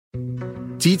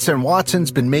Dietz and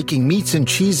Watson's been making meats and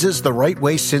cheeses the right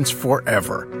way since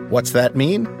forever. What's that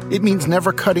mean? It means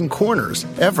never cutting corners,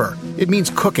 ever. It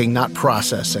means cooking, not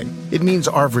processing. It means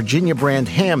our Virginia brand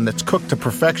ham that's cooked to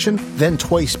perfection, then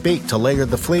twice baked to layer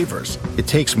the flavors. It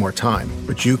takes more time,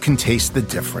 but you can taste the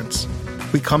difference.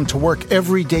 We come to work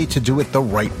every day to do it the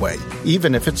right way,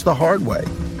 even if it's the hard way.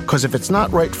 Because if it's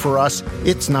not right for us,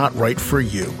 it's not right for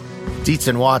you. Dietz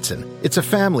and Watson, it's a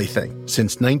family thing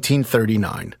since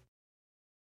 1939.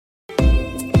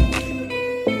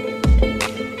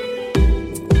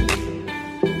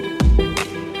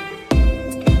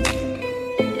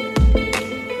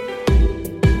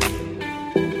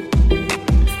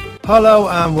 Hello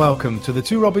and welcome to the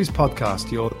Two Robbies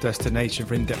podcast, your destination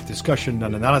for in-depth discussion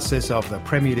and analysis of the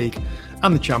Premier League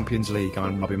and the Champions League.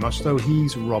 I'm Robbie Mustoe,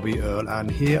 he's Robbie Earle, and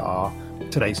here are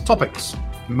today's topics.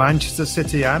 Manchester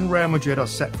City and Real Madrid are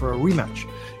set for a rematch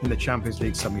in the Champions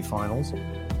League Semifinals.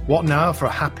 What now for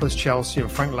a hapless Chelsea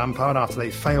and Frank Lampard after they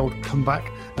failed comeback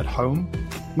at home?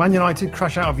 Man United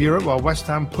crash out of Europe while West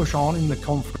Ham push on in the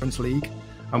Conference League.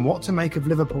 And what to make of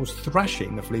Liverpool's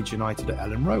thrashing of Leeds United at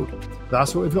Elland Road.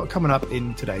 That's what we've got coming up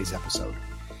in today's episode.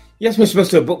 Yes, Mr.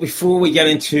 Mustoe, but before we get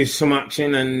into some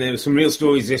action and there were some real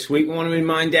stories this week, we want to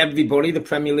remind everybody the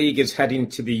Premier League is heading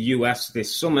to the US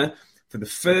this summer for the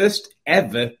first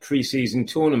ever pre-season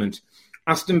tournament.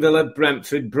 Aston Villa,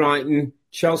 Brentford, Brighton,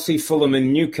 Chelsea, Fulham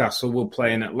and Newcastle will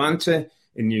play in Atlanta,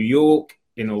 in New York,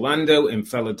 in Orlando, in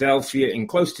Philadelphia, in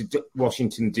close to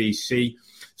Washington, D.C.,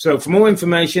 So for more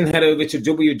information, head over to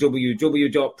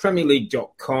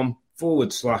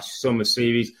www.premierleague.com/summer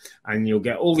series and you'll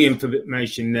get all the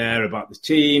information there about the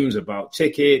teams, about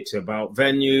tickets, about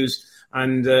venues,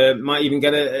 and might even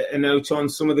get a note on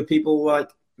some of the people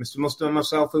like Mr. Mustoe and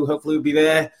myself who hopefully will be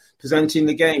there presenting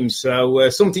the games.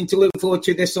 So something to look forward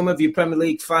to this summer if you're a Premier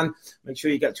League fan. Make sure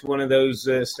you get to one of those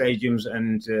stadiums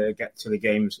and get to the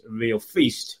games. A real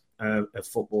feast of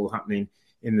football happening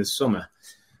in the summer.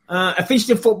 A feast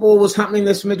of football was happening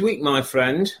this midweek, my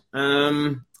friend.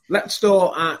 Let's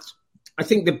start at, I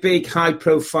think, the big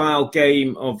high-profile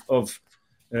game of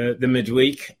the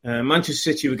midweek.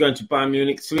 Manchester City were going to Bayern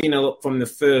Munich 3-0 up from the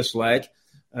first leg.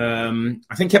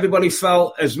 I think everybody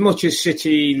felt as much as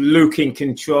City look in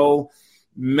control,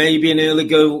 maybe an early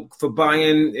goal for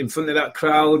Bayern in front of that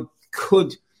crowd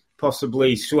could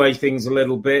possibly sway things a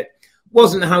little bit.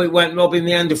 Wasn't how it went, Rob. In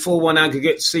the end, a 4-1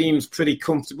 aggregate seems pretty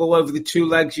comfortable. Over the two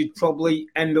legs, you'd probably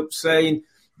end up saying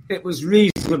it was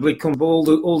reasonably comfortable.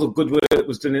 All the good work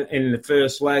was done in the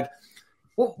first leg.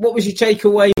 What was your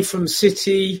takeaway from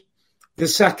City, the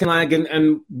second leg,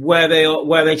 and where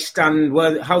they stand,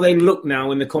 how they look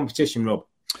now in the competition, Rob?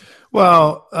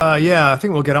 Well, I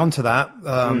think we'll get on to that,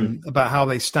 about how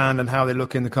they stand and how they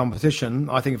look in the competition.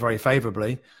 I think very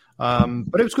favourably.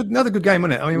 But it was good, another good game,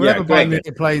 wasn't it? I mean, whenever Bayern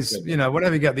Munich plays,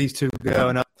 whenever you get these two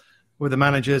going up with the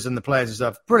managers and the players and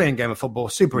stuff, brilliant game of football,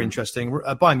 super interesting.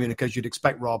 Bayern Munich, as you'd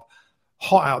expect, Rob,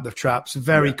 hot out the traps,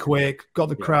 very quick, got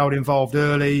the crowd involved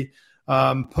early,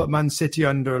 put Man City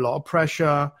under a lot of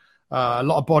pressure, a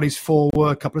lot of bodies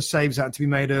forward, a couple of saves had to be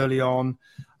made early on.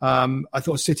 I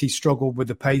thought City struggled with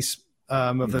the pace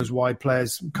of those wide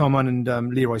players. Coman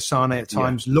and Leroy Sané at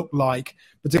times looked like,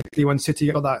 particularly when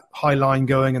City got that high line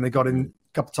going and they got in a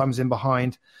couple of times in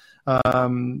behind.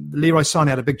 Leroy Sané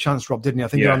had a big chance, Rob, didn't he? I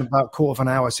think around about a quarter of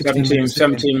an hour,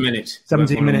 17 minutes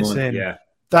in. Yeah.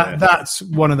 That's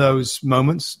one of those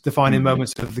moments, defining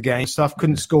moments of the game. Stuff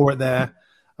couldn't score it there.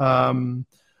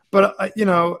 But,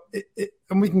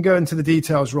 and we can go into the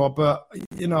details, Rob, but,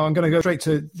 I'm going to go straight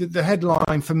to the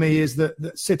headline for me is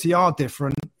that City are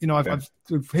different.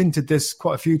 We've hinted this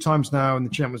quite a few times now in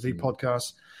the Champions League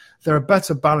podcast. They're a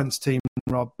better balanced team,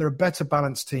 Rob. They're a better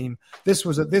balanced team. This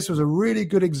was a really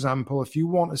good example if you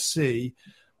want to see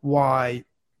why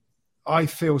I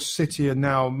feel City are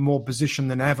now more positioned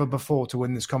than ever before to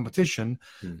win this competition.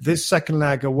 This second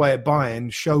leg away at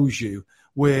Bayern shows you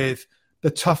with the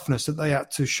toughness that they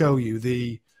had to show you,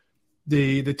 the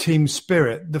team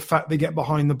spirit, the fact they get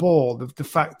behind the ball, the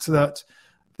fact that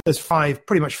there's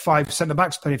pretty much five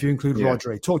centre-backs playing if you include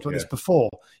Rodri. Talked about this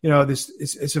before.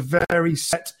 It's a very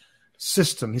set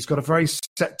system. He's got a very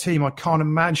set team. I can't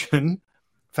imagine,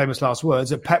 famous last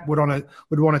words, that Pep would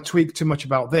want to tweak too much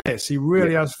about this. He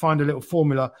really has to find a little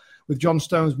formula with John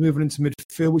Stones moving into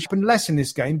midfield, which happened less in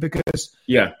this game because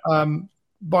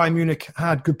Bayern Munich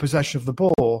had good possession of the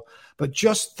ball, but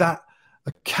just that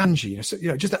Akanji,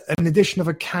 just an addition of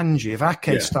Akanji, of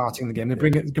Ake starting the game, they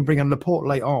can bring in Laporte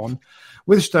late on,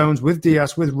 with Stones, with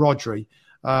Diaz, with Rodri,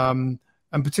 and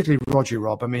particularly Rodri,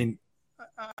 Rob. I mean,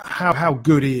 how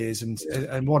good he is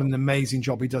and what an amazing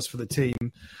job he does for the team.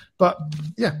 But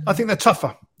yeah, I think they're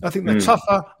tougher. I think they're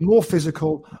tougher, more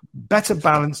physical, better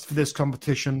balanced for this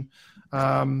competition.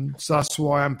 So that's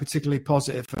why I'm particularly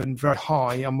positive and very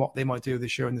high on what they might do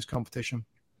this year in this competition.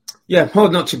 Yeah,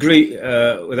 hard not to agree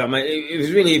with that, mate. It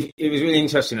was really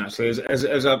interesting, actually. As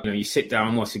you sit down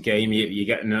and watch a game, you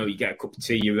get a note, you get a cup of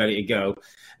tea, you're ready to go.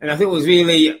 And I think it was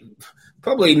really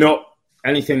probably not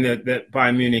anything that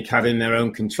Bayern Munich had in their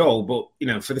own control.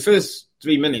 But, for the first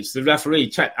 3 minutes, the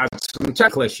referee had some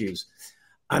technical issues.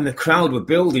 And the crowd were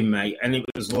building, mate. And it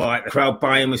was like the crowd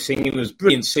Bayern was singing. There was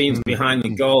brilliant scenes behind the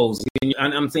goals. And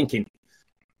I'm thinking,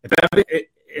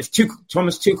 if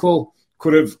Thomas Tuchel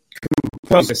could have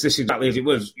composed this exactly as it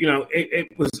was, it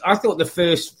was. I thought the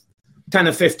first 10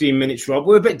 or 15 minutes, Rob,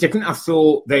 were a bit different. I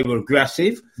thought they were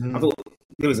aggressive. I thought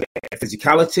there was a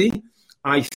physicality.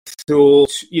 I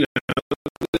thought,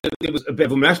 there was a bit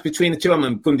of a mess between the two.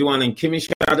 Gundogan and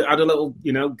Kimmich had a little,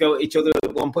 go at each other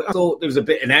at one point. I thought there was a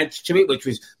bit of an edge to it,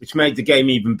 which made the game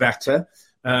even better.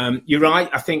 You're right.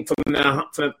 I think from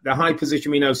the high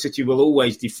position we know City will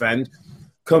always defend.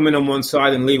 Coman on one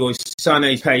side and Leroy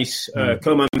Sané's pace.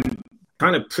 Coman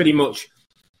kind of pretty much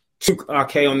took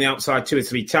RK on the outside 2 or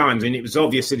 3 times, and it was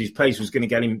obvious that his pace was going to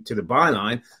get him to the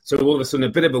byline. So all of a sudden, a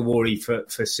bit of a worry for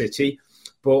City.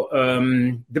 But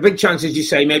the big chance, as you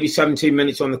say, maybe 17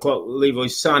 minutes on the clock, Leroy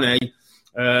Sané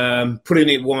putting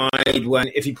it wide. When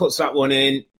if he puts that one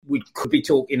in, we could be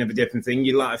talking of a different thing.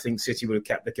 You'd like to think City would have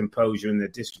kept the composure and the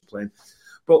discipline.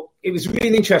 But it was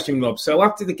really interesting, Rob. So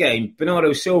after the game,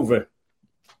 Bernardo Silva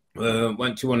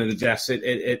went to one of the desks at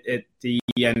the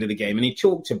end of the game, and he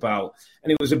talked about,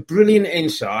 and it was a brilliant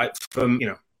insight from,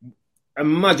 a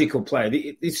magical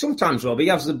player. Sometimes, Rob, he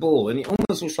has the ball, and it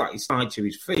almost looks like he's tied to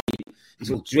his feet. His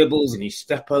little dribbles and his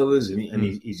step-overs and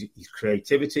his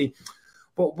creativity.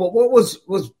 But what was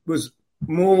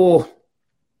more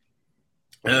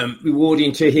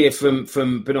rewarding to hear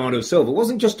from Bernardo Silva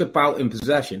wasn't just about in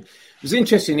possession. It was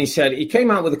interesting. He came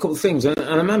out with a couple of things, and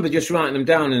I remember just writing them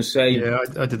down and saying, "Yeah,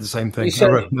 I did the same thing. I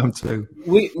wrote them too."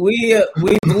 We've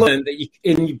learned that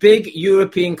in big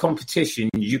European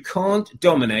competition, you can't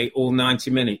dominate all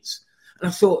 90 minutes. And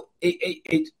I thought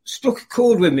it struck a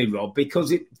chord with me, Rob,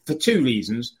 because for 2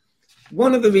 reasons.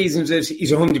 One of the reasons is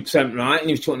he's 100% right, and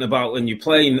he was talking about when you're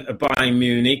playing a Bayern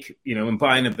Munich, and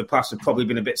Bayern of the past have probably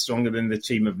been a bit stronger than the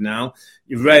team of now.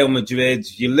 Your Real Madrid,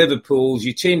 your Liverpools,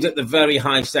 your teams at the very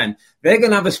highest end, they're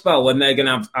going to have a spell when they're going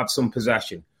to have some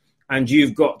possession. And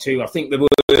you've got to, I think the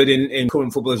word in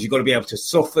current football is you've got to be able to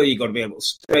suffer, you've got to be able to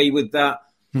stay with that.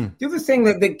 The other thing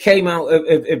that came out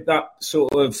of that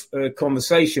sort of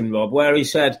conversation, Rob, where he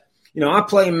said, I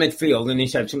play in midfield, and he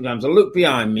said, sometimes I look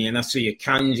behind me and I see a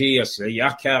Kanji, I see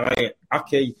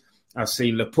Ake, I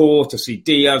see Laporte, I see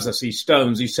Diaz, I see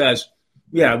Stones. He says,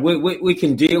 yeah, we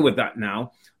can deal with that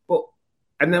now.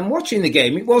 And then watching the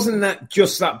game, it wasn't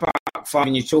just that back five,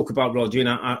 and you talk about Roger, and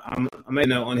I made a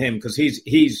note on him because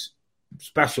he's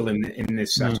special in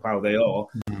this sense, how they are.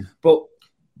 But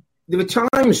there were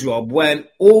times, Rob, when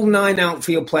all 9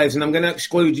 outfield players, and I'm going to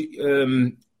exclude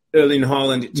Erling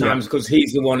Haaland at times because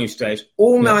he's the one who stays.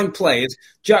 All 9 players,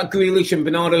 Jack Grealish and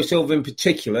Bernardo Silva in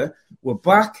particular, were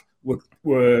back,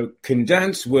 were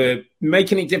condensed, were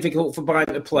making it difficult for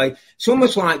Bayern to play. It's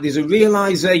almost like there's a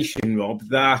realisation, Rob,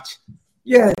 that,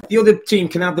 the other team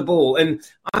can have the ball. And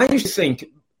I used to think,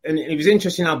 and it was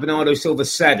interesting how Bernardo Silva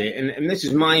said it, and this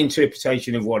is my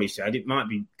interpretation of what he said. It might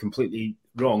be completely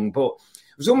wrong, but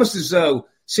it was almost as though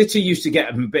City used to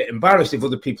get a bit embarrassed if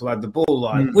other people had the ball.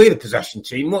 Like, we're the possession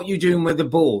team. What are you doing with the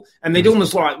ball? And they'd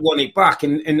almost want it back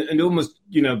and almost,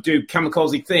 do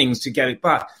kamikaze things to get it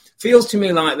back. Feels to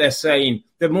me like they're saying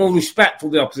they're more respectful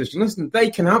of the opposition. Listen, they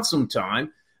can have some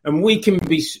time and we can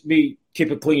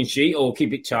keep a clean sheet or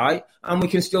keep it tight and we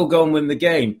can still go and win the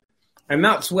game. And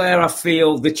that's where I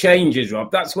feel the changes,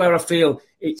 Rob. That's where I feel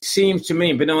it seems to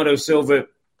me, Bernardo Silva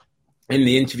in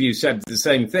the interview said the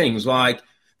same things, like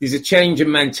there's a change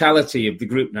in mentality of the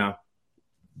group now.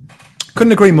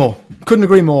 Couldn't agree more.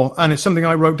 And it's something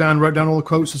I wrote down all the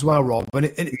quotes as well, Rob. And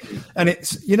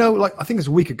it's, like I think it's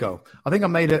a week ago, I think I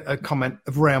made a comment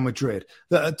of Real Madrid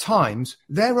that at times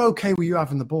they're okay with you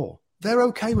having the ball. They're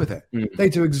okay with it. They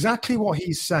do exactly what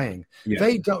he's saying.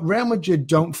 Yeah. Real Madrid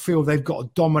don't feel they've got to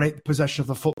dominate the possession of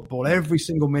the football every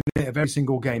single minute of every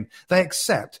single game. They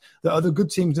accept that other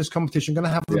good teams in this competition are going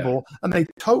to have the ball, and they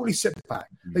totally sit back.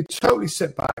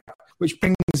 Which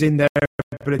brings in their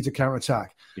ability to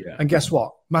counter-attack. Yeah. And guess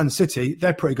what? Man City,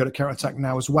 they're pretty good at counter-attack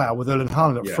now as well, with Erling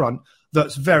Haaland up front.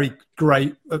 That's very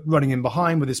great at running in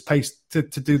behind with his pace to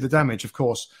do the damage, of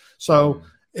course. So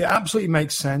it absolutely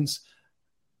makes sense.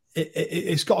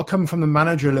 it's got to come from the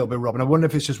manager a little bit, Rob. And I wonder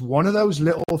if it's just one of those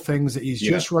little things that he's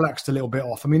just relaxed a little bit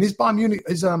off. I mean, his Bayern Munich,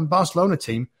 his Barcelona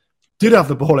team did have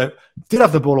the ball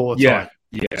all the time.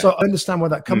 Yeah. So I understand where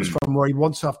that comes from, where he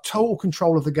wants to have total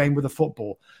control of the game with the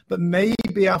football. But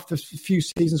maybe after a few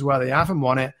seasons where they haven't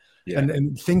won it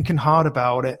and thinking hard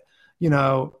about it,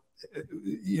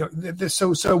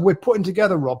 so we're putting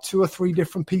together, Rob, 2 or 3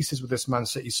 different pieces with this Man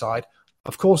City side.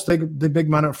 Of course, the big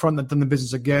man up front that done the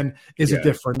business again is a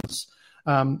difference.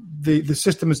 The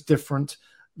system is different.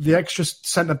 The extra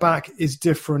centre back is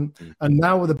different. And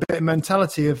now with a bit of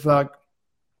mentality of Bayern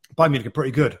Munich are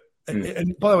pretty good.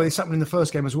 And by the way, this happened in the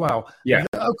first game as well. Yeah.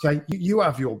 Okay, you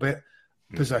have your bit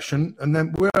possession, and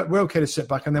then we're okay to sit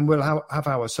back, and then we'll have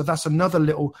ours. So that's another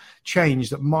little change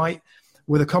that might,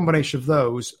 with a combination of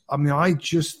those, I mean, I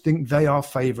just think they are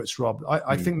favourites, Rob.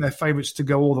 I think they're favourites to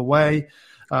go all the way.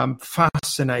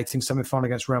 Fascinating semi-final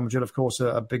against Real Madrid, of course,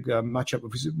 a big matchup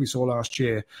we saw last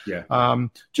year. Yeah.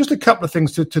 Just a couple of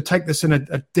things to take this in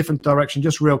a different direction,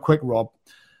 just real quick, Rob.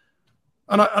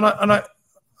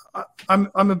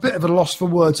 I'm a bit of a loss for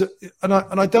words, and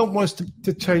I don't want us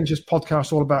to change this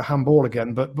podcast all about handball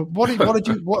again. But what did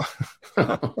you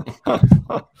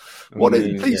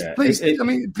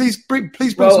please bring.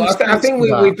 Well, I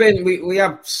think we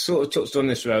have sort of touched on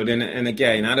this road, and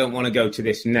again, I don't want to go to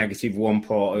this negative one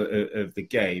part of the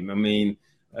game. I mean,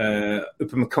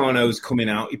 Upamecano's coming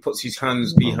out. He puts his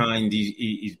hands behind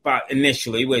his back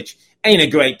initially, which ain't a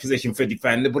great position for a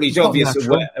defender, but he's obviously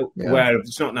aware of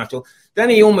it's not natural. Then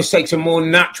he almost takes a more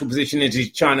natural position as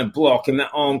he's trying to block, and that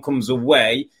arm comes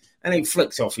away, and he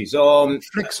flicks off his arm.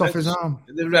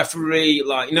 The referee,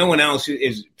 like no one else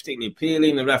is particularly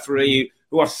appealing. The referee,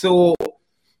 who I thought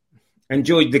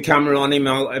enjoyed the camera on him,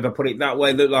 if I put it that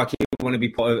way, looked like he want to be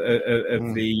part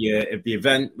of the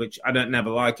event, which I don't never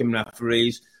like him,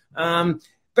 referees.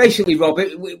 Basically, Rob,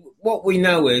 what we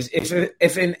know is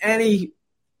if in any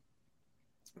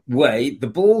way the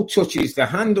ball touches the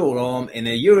hand or arm in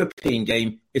a European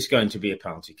game, it's going to be a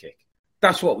penalty kick.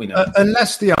 That's what we know.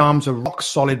 Unless the arms are rock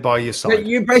solid by your side.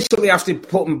 You basically have to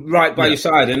put them right by your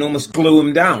side and almost glue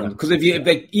them down. Because if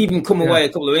they even come away a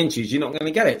couple of inches, you're not going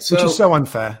to get it. So, which is so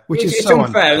unfair. It's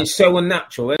unfair and so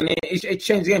unnatural. And it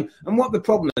changed the game. And what the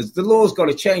problem is, the law's got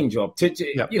to change, Rob.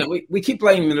 We keep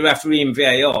blaming the referee and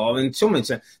VAR. And someone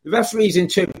said the referee's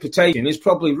interpretation is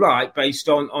probably right based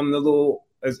on the law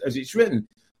as it's written.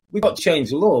 We've got to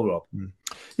change the law, Rob.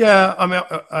 Yeah, I mean,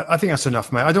 I think that's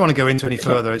enough, mate. I don't want to go into any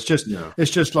further. It's just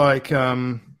like,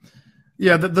 the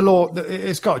law,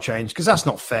 it's got to change because that's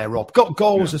not fair, Rob.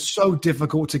 Goals are so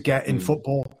difficult to get in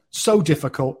football, so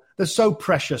difficult. They're so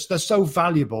precious. They're so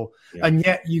valuable. Yeah. And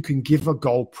yet you can give a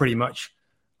goal pretty much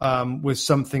with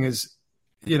something as,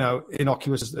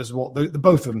 innocuous as what the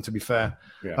both of them, to be fair.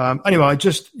 Yeah. Anyway, I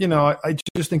just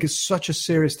think it's such a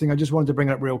serious thing. I just wanted to bring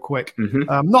it up real quick.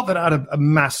 Not that it had a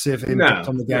massive impact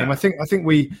on the game. Yeah. I think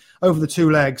we, over the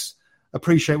 2 legs,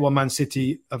 appreciate what Man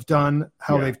City have done,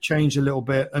 how they've changed a little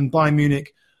bit. And Bayern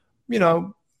Munich,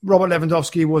 Robert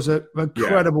Lewandowski was an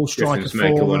incredible striker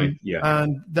for them.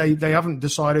 And they haven't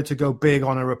decided to go big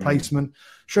on a replacement.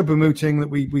 Choupo-Moting that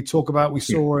we talk about, we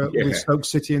saw with Stoke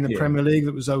City in the Premier League,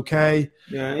 that was okay.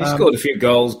 Yeah, he scored a few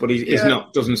goals, but he's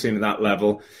doesn't seem at that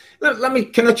level.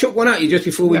 Can I chuck one at you just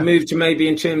before we move to maybe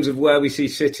in terms of where we see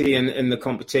City in the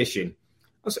competition?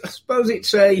 I suppose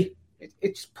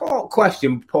it's part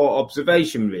question, part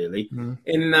observation, really,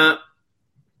 in that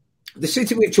the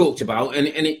City we've talked about, and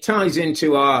it ties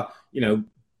into our,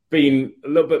 being a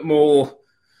little bit more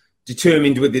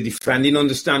determined with the defending,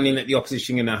 understanding that the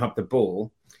opposition are going to have the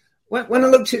ball. When I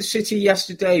looked at City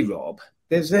yesterday, Rob,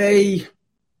 there's a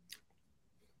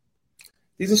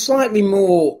slightly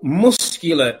more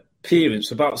muscular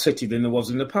appearance about City than there was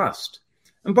in the past.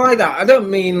 And by that, I don't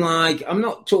mean I'm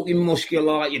not talking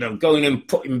muscular, going and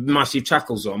putting massive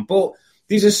tackles on, but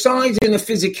there's a side and a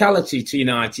physicality to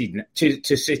United,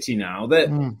 to City now that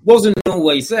wasn't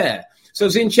always there. So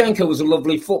Zinchenko was a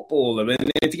lovely footballer,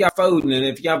 and if you have Foden, and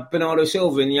if you have Bernardo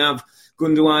Silva, and you have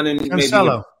Gundogan and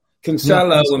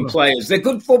Cancelo and players, they're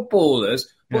good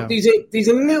footballers, but there's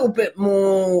a little bit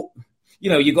more.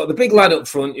 You've got the big lad up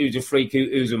front who's a freak,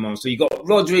 who's a monster. You've got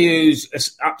Rodri, who's an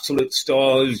absolute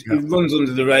star, who runs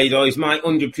under the radar. He's my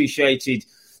underappreciated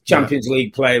Champions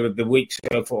League player of the week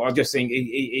so far. I just think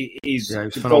he's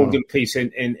the golden piece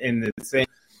in the thing.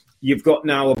 You've got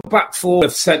now a back 4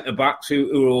 of centre-backs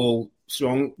who are all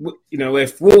strong.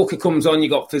 If Walker comes on, you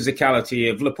got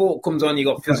physicality. If Laporte comes on, you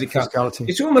got physicality.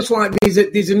 It's almost like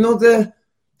there's another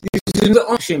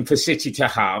option for City to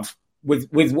have with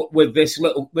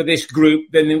this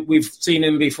group than we've seen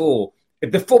them before.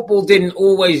 If the football didn't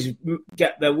always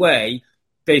get their way,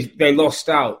 they lost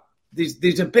out.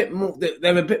 There's a bit more.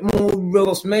 They're a bit more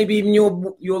robust. Maybe even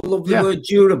you'll love the word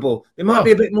durable. They might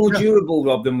be a bit more durable,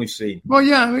 Rob, than we've seen. Well,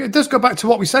 yeah, I mean, it does go back to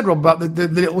what we said, Rob, about the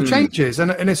little changes,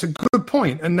 and it's a good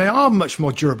point. And they are much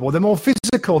more durable. They're more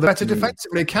physical. They're better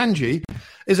defensively. Kanji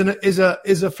is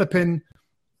a flipping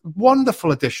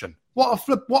wonderful addition. What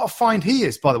a find he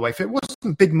is, by the way. If it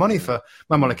wasn't big money for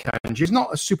Mamola Kanji, he's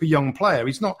not a super young player.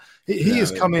 He's not. He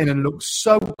has come in and looked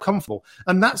so comfortable,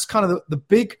 and that's kind of the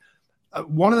big.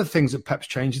 One of the things that Pep's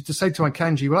changed is to say to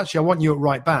Akanji, well, actually, I want you at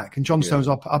right back. And John Stones,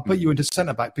 I'll put you into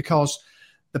centre back, because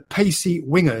the pacey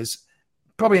wingers,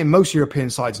 probably in most European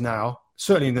sides now,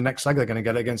 certainly in the next leg they're going to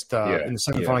get against in the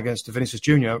semi-final against Vinicius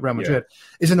Junior at Real Madrid,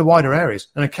 is in the wider areas.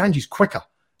 And Akanji's quicker.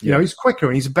 You know, he's quicker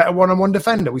and he's a better one-on-one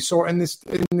defender. We saw it in this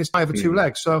over 2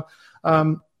 legs. So,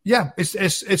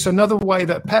 it's another way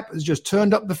that Pep has just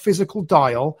turned up the physical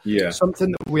dial,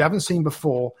 something that we haven't seen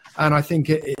before. And I think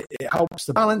it helps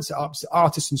the balance. It helps the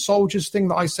artists and soldiers thing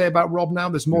that I say about Rob now.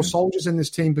 There's more soldiers in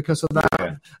this team because of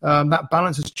that. That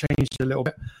balance has changed a little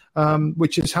bit,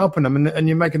 which is helping them. And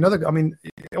you make another, I mean,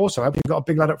 also you've got a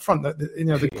big lad up front that,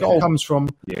 the goal comes from,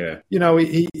 the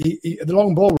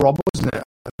long ball, Rob, wasn't it?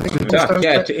 I think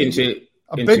into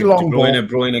a big long ball.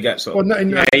 Bruyne gets up. Well,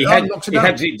 he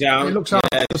heads it down. It looks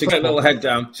it's a great little head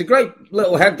down. It's a great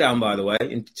little head down, by the way,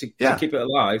 to keep it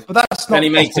alive. But that's not. Then he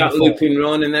makes that looping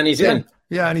run, and then he's in.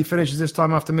 Yeah, and he finishes this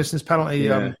time after missing his penalty.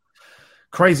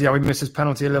 Crazy how he missed his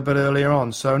penalty a little bit earlier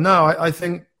on. So no, I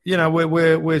think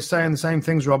we're saying the same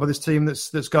things, Rob. This team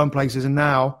that's going places, and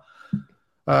now.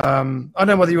 I don't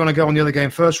know whether you want to go on the other game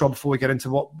first, Rob, before we get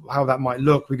into how that might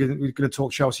look. We're going to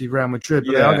talk Chelsea, Real Madrid,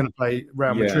 but they are going to play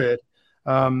Real Madrid.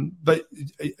 But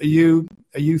are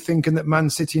you thinking that Man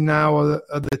City now are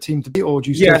the team to beat, or do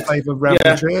you still favour Real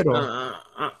Madrid? Or?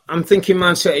 I'm thinking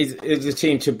Man City is the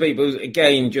team to beat, but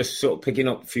again, just sort of picking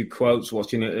up a few quotes,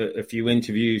 watching a few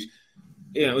interviews.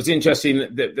 It was interesting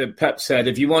that Pep said,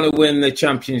 if you want to win the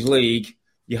Champions League,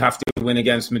 you have to win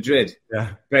against Madrid.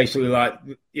 Yeah, basically,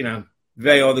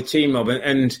 they are the team, Rob.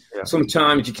 And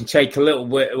sometimes you can take a little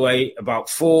bit away about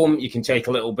form. You can take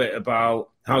a little bit about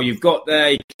how you've got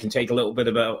there. You can take a little bit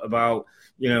about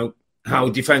how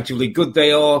defensively good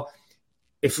they are.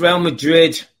 If Real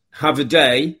Madrid have a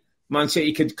day, Man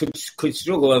City could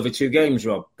struggle over 2 games,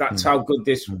 Rob. That's how good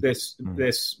this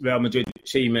Real Madrid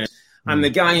team is. And the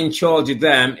guy in charge of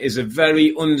them is a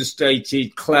very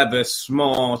understated, clever,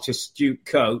 smart, astute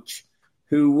coach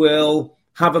who will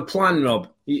have a plan, Rob.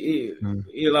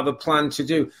 He'll have a plan to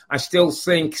do. I still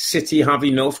think City have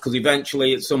enough, because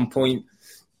eventually at some point,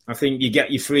 I think you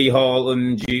get your free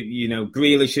Haaland.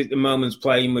 Grealish at the moment's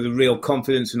playing with a real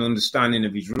confidence and understanding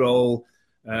of his role.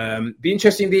 Be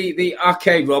interesting. The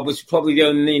Ake, Rob, was probably the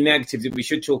only negative that we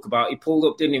should talk about. He pulled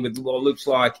up, didn't he, with what looks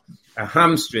like a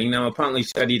hamstring. Now, apparently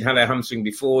said he'd had a hamstring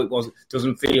before.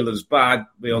 Doesn't feel as bad.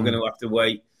 We are going to have to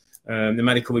wait. The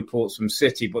medical reports from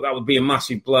City, but that would be a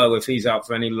massive blow if he's out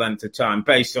for any length of time,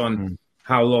 based on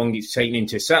how long it's taken him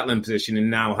to settle in position and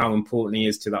now how important he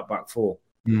is to that back four.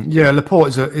 Yeah,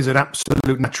 Laporte is an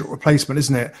absolute natural replacement,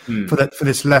 isn't it, for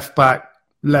this left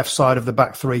side of the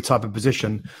back three type of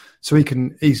position. So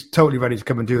he's totally ready to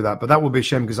come and do that. But that will be a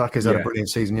shame, because Ake's had a brilliant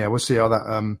season. Yeah, we'll see how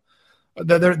that.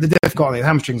 They're difficult. The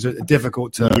hamstrings are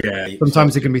difficult to.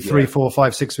 Sometimes it can be 3, 4,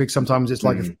 5, 6 weeks. Sometimes it's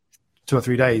like 2 or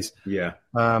 3 days. Yeah.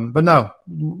 But no,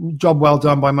 job well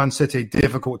done by Man City.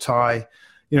 Difficult tie.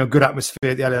 Good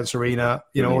atmosphere at the Allianz Arena.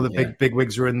 All the big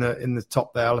wigs are in the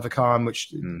top there. Oliver Kahn,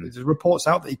 which there's reports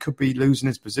out that he could be losing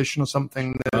his position or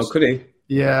something. Could he?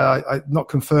 Yeah, not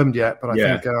confirmed yet, but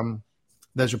I think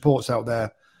there's reports out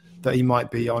there that he might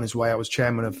be on his way out as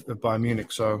chairman of Bayern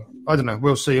Munich. So I don't know.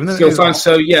 We'll see.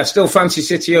 Still fancy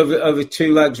City over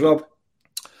 2 legs, Rob.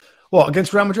 What,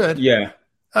 against Real Madrid? Yeah.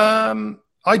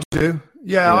 I do.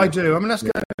 Yeah, I do. I mean,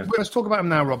 let's talk about them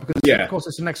now, Rob, because of course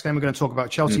it's the next game we're going to talk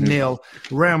about. Chelsea 0,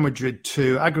 Real Madrid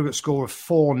 2, aggregate score of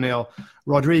 4-0.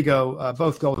 Rodrigo,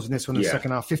 both goals in this one in the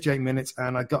second half, 58 minutes,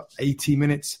 and I got 80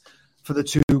 minutes for the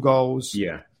 2 goals.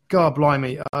 Yeah. God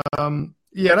blimey.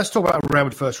 Let's talk about Real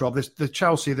Madrid first, Rob. The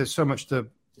Chelsea, there's so much to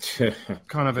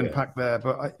kind of impact there,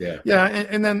 but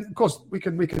and then of course we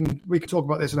can talk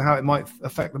about this and how it might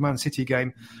affect the Man City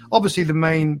game. Obviously, the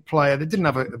main player that didn't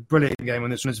have a brilliant game on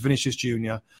this one is Vinicius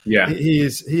Junior. Yeah, he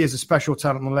is a special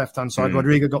talent on the left hand side.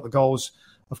 Rodrigo got the goals,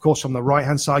 of course, from the right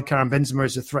hand side. Karim Benzema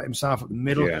is a threat himself at the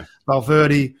middle.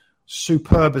 Valverde,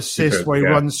 superb assist where he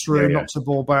runs through, knocks the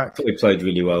ball back. He played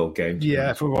really well game.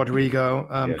 Yeah, for Rodrigo.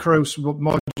 Kroos,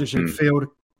 Modric in field,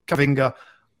 Camavinga,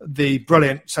 the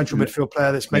brilliant central midfield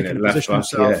player that's making a position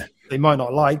himself. They might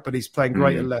not like, but he's playing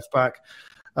great at left back.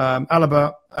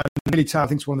 Alaba Militao, I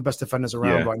think, is one of the best defenders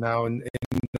around right now in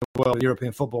the world,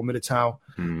 European football. Militao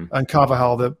and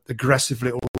Carvajal, the aggressive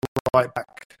little right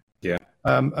back. Yeah.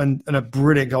 And a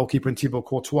brilliant goalkeeper in Thibaut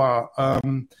Courtois.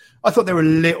 I thought they were a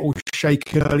little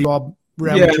shaken early on.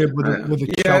 Real Madrid with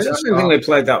the Chelsea I don't think they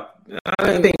played that. I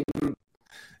don't think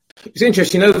it's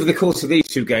interesting over the course of these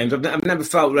two games. I've never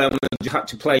felt Real Madrid had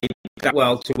to play that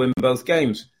well to win both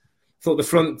games. I thought the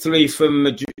front three from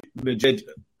Madrid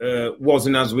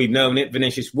wasn't as we've known it.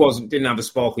 Vinicius didn't have a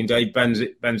sparkling day.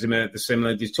 Benzema, the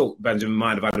similar. Just talked. Benzema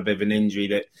might have had a bit of an injury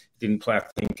that didn't play, I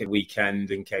think, at the weekend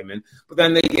and came in. But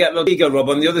then they get Rodrigo, Rob,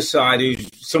 on the other side, who's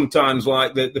sometimes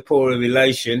like the poorer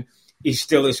relation. He's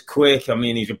still as quick. I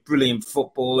mean, he's a brilliant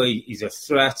footballer. He's a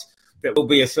threat. There will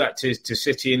be a threat to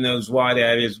City in those wide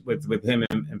areas with him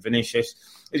and Vinicius.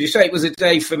 As you say, it was a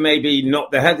day for maybe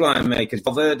not the headline makers.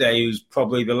 Valverde, who's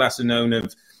probably the lesser known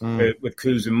of with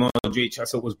Kroos and Modric, I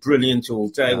thought was brilliant all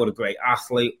day. Yeah. What a great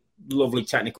athlete, lovely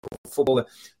technical footballer.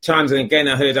 Times and again,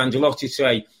 I heard Ancelotti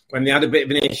say when they had a bit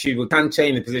of an issue with Kante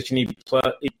in the position he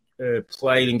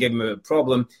played and gave him a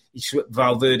problem, he swept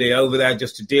Valverde over there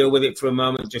just to deal with it for a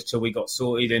moment, just till we got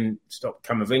sorted and stopped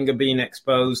Camavinga being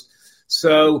exposed.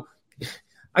 So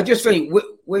I just think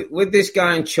with this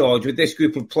guy in charge, with this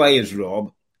group of players,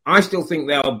 Rob, I still think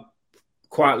they'll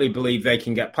quietly believe they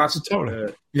can get past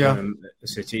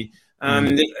City.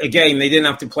 And again, they didn't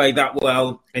have to play that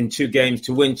well in two games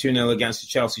to win 2-0 against the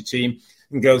Chelsea team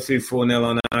and go through 4-0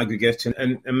 on aggregate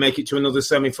and make it to another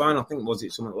semi-final. I think, was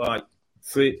it something like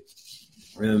 3...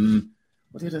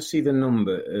 what did I see the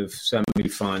number of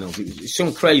semi-finals? It was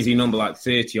some crazy number, like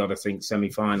 30-odd, I think,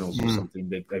 semi-finals or something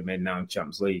they've made now in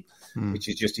Champions League, which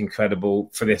is just incredible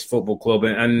for this football club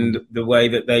and the way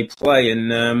that they play.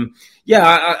 And,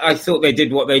 I thought they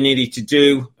did what they needed to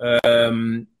do.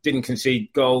 Didn't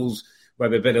concede goals,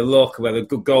 whether a bit of luck, whether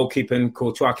good goalkeeping.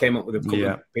 Courtois came up with a couple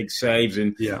of big saves.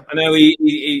 And I know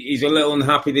he's a little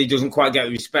unhappy that he doesn't quite get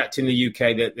the respect in the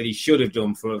UK that he should have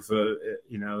done for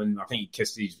and I think he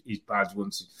kissed his badge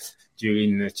once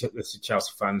during the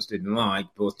Chelsea fans didn't like.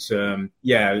 But,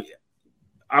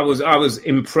 I was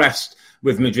impressed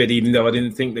with Madrid, even though I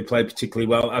didn't think they played particularly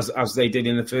well as they did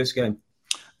in the first game.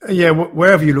 Yeah,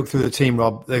 wherever you look through the team,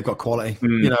 Rob, they've got quality.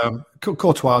 You know,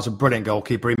 Courtois is a brilliant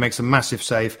goalkeeper. He makes a massive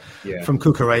save from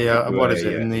Cucurella. What is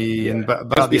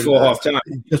it? Just before half time.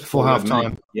 Just before half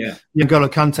time. Yeah. N'Golo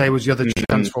Kante was the other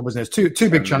chance for, wasn't it? Two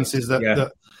big chances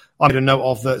that I made a note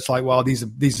of. That's like, well, these are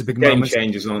big game moments.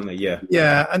 Changers, aren't they? Yeah.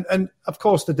 Yeah, and of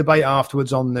course the debate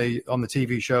afterwards on the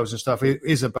TV shows and stuff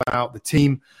is about the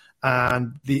team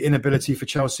and the inability for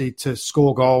Chelsea to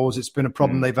score goals. It's been a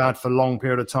problem they've had for a long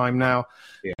period of time now.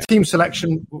 Yeah. Team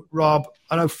selection, Rob,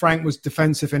 I know Frank was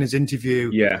defensive in his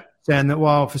interview, saying that,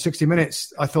 well, for 60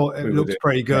 minutes, I thought it looked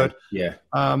pretty good. Yeah.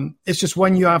 It's just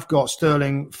when you have got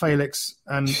Sterling, Felix,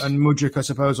 and Mudryk, I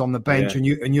suppose, on the bench, and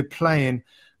you're playing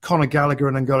Conor Gallagher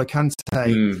and N'Golo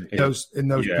Kante in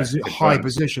those high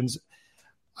positions.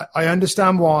 I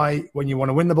understand why when you want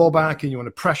to win the ball back and you want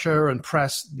to pressure and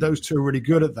press, those two are really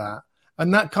good at that.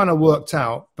 And that kind of worked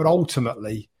out. But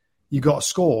ultimately, you got to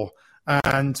score.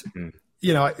 And,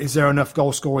 is there enough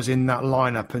goal scorers in that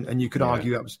lineup? And you could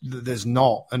argue that there's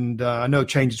not. And I know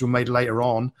changes were made later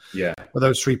on where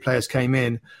those three players came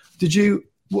in.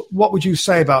 What would you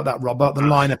say about that, Rob, about the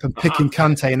lineup and picking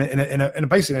Kante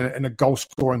in a goal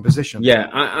scoring position? Yeah,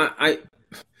 I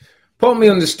part of me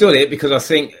understood it because I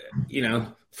think,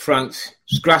 Frank's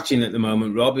scratching at the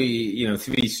moment, Rob.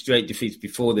 3 straight defeats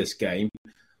before this game.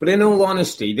 But in all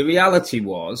honesty, the reality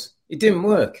was it didn't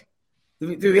work.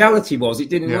 The reality was it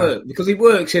didn't work because it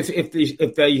works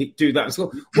if they do that.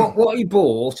 So what he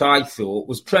bought, I thought,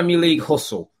 was Premier League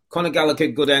hustle. Conor Gallagher,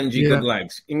 good energy, good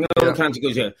legs. N'Golo Kante,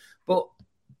 good. But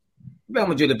Real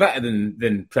Madrid are better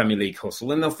than Premier League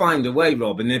hustle, and they'll find a way,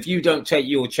 Rob. And if you don't take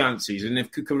your chances, and if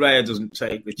Cucurella doesn't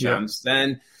take the chance,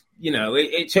 then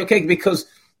it's okay because.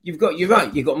 You're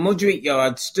right. You've got Mudryk, you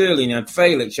had Sterling, you had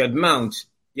Felix, you had Mount,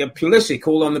 you had Pulisic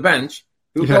all on the bench,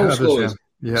 who goal scorers.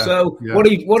 What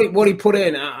he put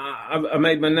in, I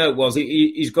made my note was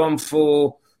he's gone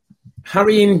for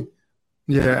harrying,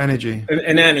 energy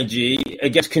and energy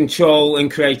against control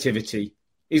and creativity.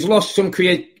 He's lost some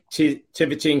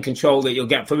creativity and control that you'll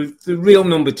get from the real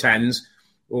number 10s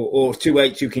or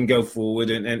 2-8s who can go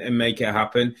forward and make it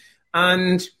happen.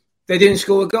 And they didn't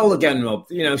score a goal again, Rob.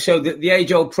 So the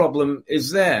age-old problem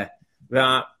is there.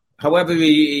 That however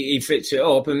he fits it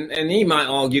up, and he might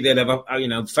argue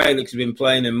that Felix has been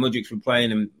playing and Mudryk's been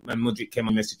playing, and Mudryk came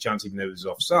and missed a chance even though he was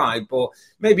offside. But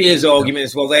maybe his argument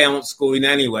is, well, they aren't scoring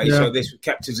anyway, so this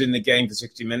kept us in the game for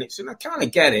 60 minutes, and I kind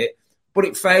of get it. but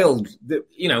it failed.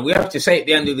 We have to say at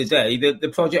the end of the day that the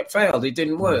project failed. It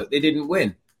didn't work. They didn't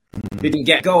win. They didn't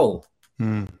get a goal.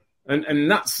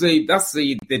 And that's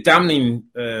the damning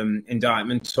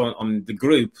indictment on the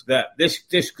group, that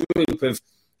this group of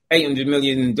 $800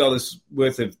 million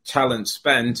worth of talent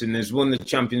spent and has won the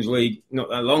Champions League not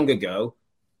that long ago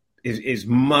is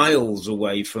miles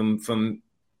away from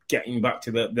getting back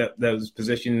to those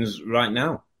positions right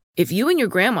now. If you and your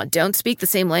grandma don't speak the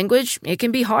same language, it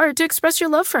can be hard to express your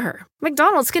love for her.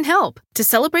 McDonald's can help. To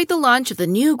celebrate the launch of the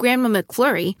new Grandma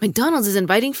McFlurry, McDonald's is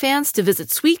inviting fans to visit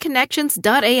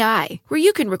sweetconnections.ai, where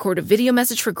you can record a video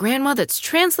message for Grandma that's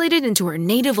translated into her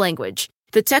native language.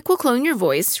 The tech will clone your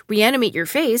voice, reanimate your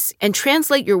face, and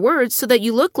translate your words so that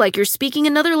you look like you're speaking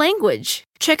another language.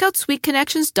 Check out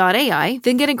sweetconnections.ai,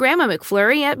 then get a Grandma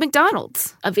McFlurry at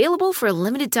McDonald's. Available for a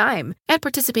limited time at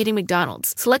participating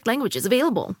McDonald's. Select languages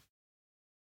available.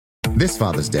 This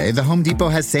Father's Day, the Home Depot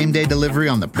has same-day delivery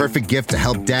on the perfect gift to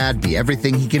help Dad be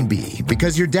everything he can be.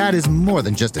 Because your dad is more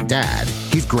than just a dad.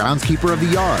 He's groundskeeper of the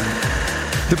yard,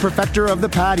 the perfecter of the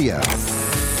patio,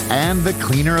 and the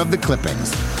cleaner of the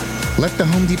clippings. Let the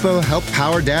Home Depot help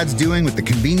power Dad's doing with the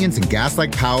convenience and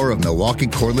gas-like power of Milwaukee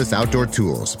cordless outdoor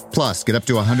tools. Plus, get up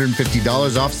to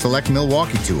 $150 off select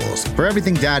Milwaukee tools. For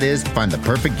everything Dad is, find the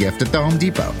perfect gift at the Home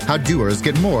Depot. How doers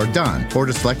get more done.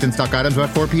 Order select and stock items by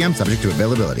 4 p.m. subject to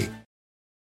availability.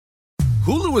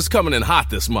 Hulu is coming in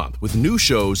hot this month with new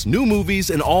shows, new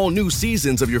movies, and all new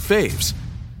seasons of your faves.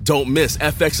 Don't miss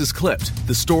FX's Clipped,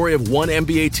 the story of one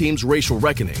NBA team's racial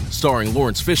reckoning, starring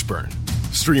Lawrence Fishburne.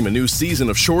 Stream a new season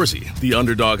of Shoresy, the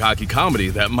underdog hockey comedy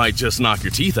that might just knock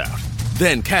your teeth out.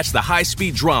 Then catch the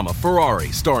high-speed drama Ferrari,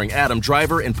 starring Adam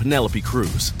Driver and Penelope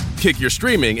Cruz. Kick your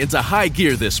streaming into high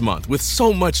gear this month with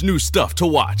so much new stuff to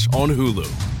watch on Hulu.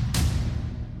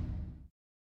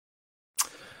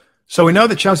 So we know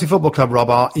that Chelsea Football Club, Rob,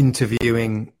 are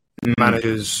interviewing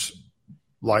managers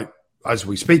like as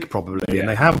we speak, probably, and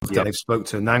they have. They've spoke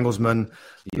to Nagelsmann.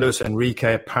 Luis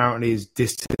Enrique apparently is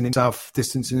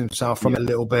distancing himself from it a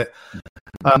little bit.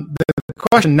 The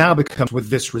question now becomes, with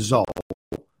this result,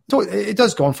 so it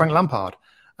does go on Frank Lampard,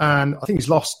 and I think he's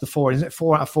lost the 4. Isn't it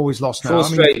 4 out of 4 he's lost now? 4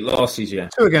 straight losses, 2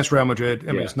 against Real Madrid.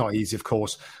 I mean, it's not easy, of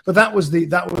course, but that was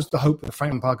the hope that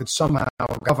Frank Lampard could somehow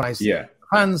galvanize the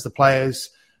fans, the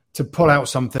players, to pull out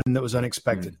something that was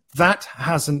unexpected. That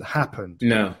hasn't happened.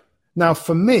 No. Now,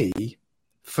 for me,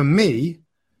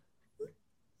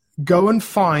 go and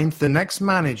find the next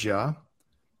manager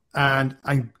and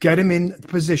get him in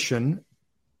position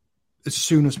as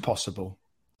soon as possible.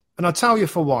 And I'll tell you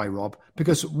for why, Rob,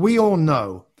 because we all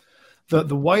know that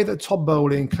the way that Todd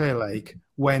Bowley and Clear Lake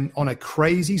went on a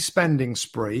crazy spending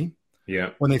spree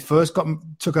when they first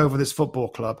took over this football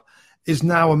club is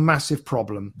now a massive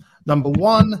problem. Number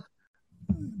one,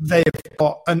 they've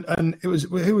got, and it was,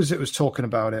 who was talking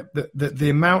about it? The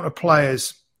amount of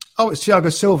players. Oh, it's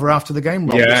Thiago Silva after the game.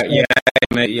 Rob.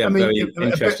 I mean, very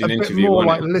interesting a bit interview. More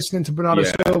like listening to Bernardo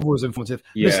Silva was informative.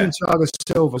 Listening to Thiago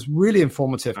Silva was really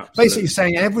informative. Absolutely. Basically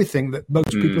saying everything that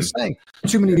most people are saying.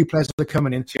 Too many new players are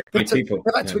coming in. They've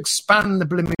had to expand the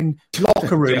blooming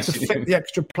locker room to fit the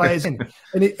extra players in.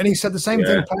 And he said the same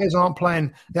thing. Players aren't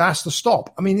playing. They asked to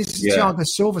stop. I mean, this is Thiago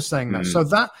Silva saying that. So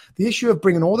that the issue of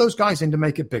bringing all those guys in to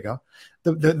make it bigger.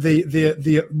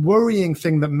 The worrying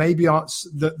thing that maybe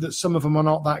that some of them are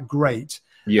not that great.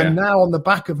 And now on the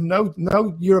back of no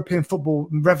European football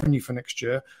revenue for next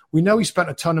year, we know he spent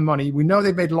a ton of money. We know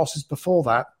they made losses before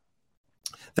that.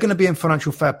 They're going to be in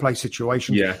financial fair play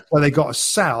situation where they got to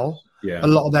sell a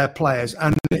lot of their players,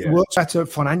 and it works better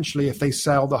financially if they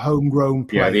sell the homegrown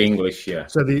players. Yeah, the English,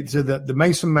 So the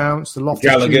Mason Mounts, the Loftus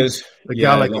Gallagher's,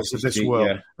 Gallagher's of this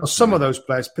world. Now, some of those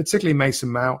players, particularly Mason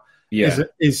Mount, is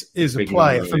a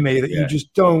player for me that you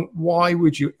just don't. Why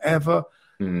would you ever?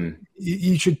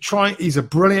 You should try. He's a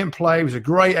brilliant player. He's a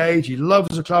great age. He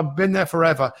loves the club. Been there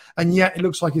forever, and yet it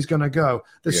looks like he's going to go.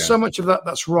 There's so much of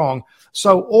that's wrong.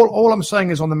 So all I'm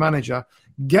saying is, on the manager,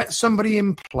 get somebody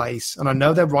in place. And I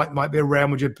know they're right, might be a Real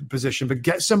Madrid position, but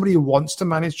get somebody who wants to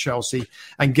manage Chelsea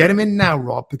and get him in now,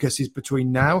 Rob, because he's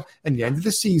between now and the end of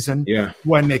the season.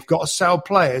 When they've got to sell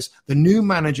players, the new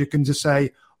manager can just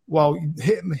say, well,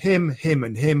 him,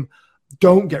 and him.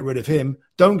 Don't get rid of him.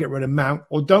 Don't get rid of Mount,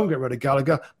 or don't get rid of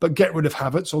Gallagher, but get rid of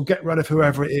Havertz or get rid of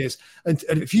whoever it is. And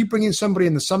if you bring in somebody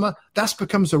in the summer, that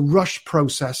becomes a rush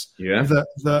process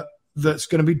that's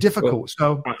going to be difficult.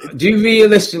 So, do you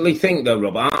realistically think, though,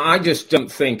 Rob? I just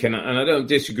don't think, and I don't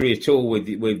disagree at all with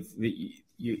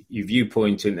your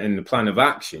viewpoint and the plan of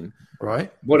action.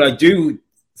 Right. What I do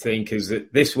think is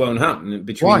that this won't happen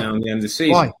between now and the end of the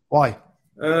season. Why?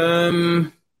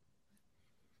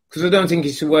 because I don't think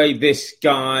it's the way this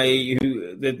guy,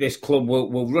 this club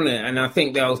will run it. And I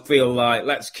think they'll feel like,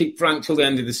 let's keep Frank till the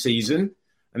end of the season,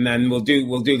 and then we'll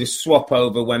do the swap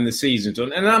over when the season's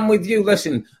done. And I'm with you.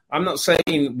 Listen, I'm not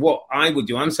saying what I would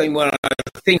do. I'm saying what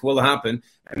I think will happen,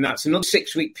 and that's another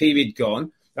 6-week period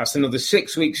gone. That's another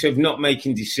 6 weeks of not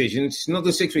making decisions. It's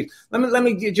another 6 weeks. Let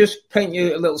me just paint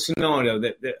you a little scenario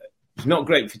that is not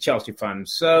great for Chelsea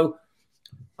fans. So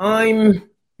I'm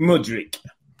Mudryk.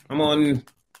 I'm on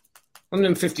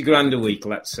 150 grand a week,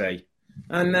 let's say.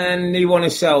 And then they want to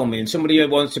sell me, and somebody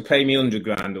wants to pay me 100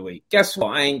 grand a week. Guess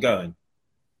what? I ain't going.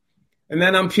 And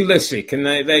then I'm Pulisic, and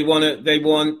they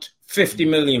want 50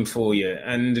 million for you,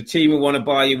 and the team who want to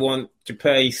buy you want to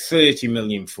pay 30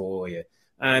 million for you,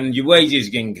 and your wages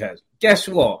getting cut. Guess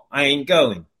what? I ain't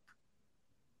going.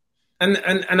 And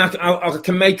I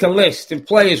can make a list of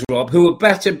players, Rob, who are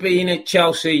better being at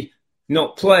Chelsea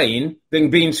not playing than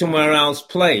being somewhere else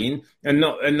playing and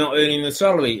not earning the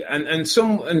salary. And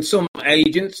some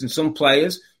agents and some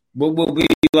players will be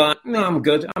like, no, I'm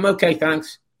good. I'm okay,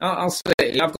 thanks. I'll stay.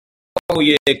 I've got a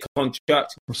 4-year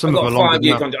contract. I've got a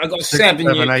 5-year contract. I've got a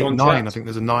 7-year contract. 9. I think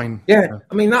there's a 9. Yeah.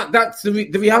 I mean, that's the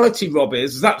reality, Rob,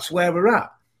 is that's where we're at.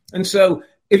 And so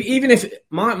even if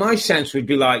my sense would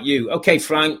be like you, okay,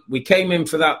 Frank, we came in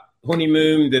for that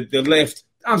honeymoon, the lift,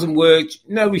 hasn't worked.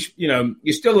 No,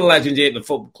 you're still a legend here at the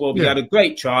football club. You had a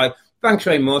great try. Thanks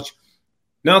very much.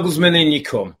 Nagelsmann, in you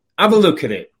come. Have a look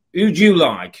at it. Who do you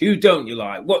like? Who don't you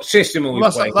like? What system are we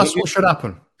playing? That's what should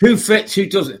happen. Who fits? Who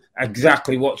doesn't?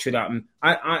 Exactly what should happen.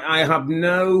 I have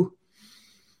no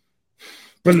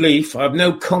belief. I have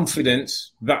no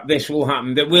confidence that this will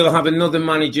happen. That we'll have another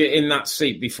manager in that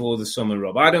seat before the summer,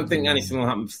 Rob. I don't think anything will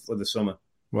happen for the summer.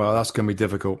 Well, that's going to be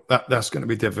difficult. That's going to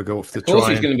be difficult to try. Of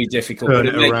course, it's going to be difficult. Turn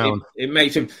but it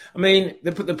makes him. I mean,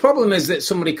 the problem is that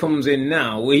somebody comes in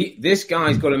now. This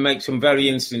guy's got to make some very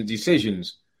instant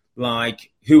decisions,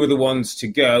 like who are the ones to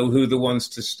go, who are the ones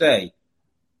to stay,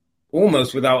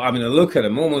 almost without having a look at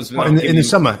them. Almost in the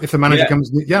summer, if the manager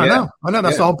comes. I know.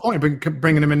 That's the whole point.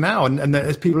 Bringing him in now, and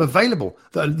there's people available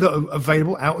that are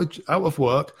available out of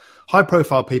work.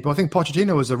 High-profile people. I think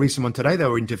Pochettino was a recent one today they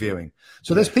were interviewing.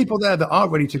 So there's people there that are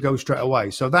ready to go straight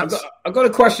away. So that's... I've got a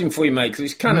question for you, mate, because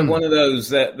it's kind of one of those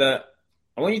that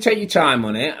I want you to take your time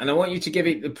on it, and I want you to give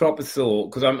it the proper thought,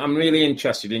 because I'm really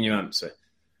interested in your answer.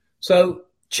 So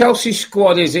Chelsea's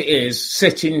squad as it is,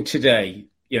 sitting today,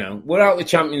 we're out of the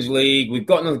Champions League, we've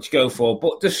got nothing to go for,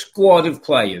 but the squad of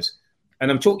players, and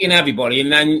I'm talking everybody,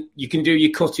 and then you can do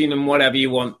your cutting and whatever you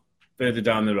want further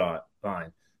down the right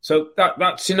line. So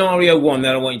that's scenario 1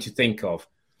 that I want you to think of.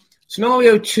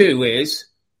 Scenario 2 is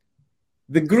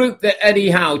the group that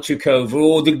Eddie Howe took over,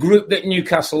 or the group that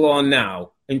Newcastle are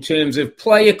now, in terms of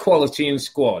player quality and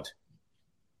squad.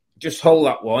 Just hold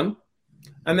that one.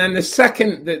 And then the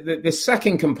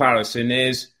second comparison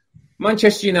is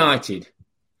Manchester United.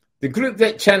 The group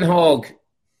that Ten Hag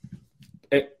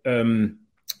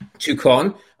took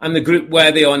on, and the group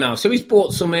where they are now. So he's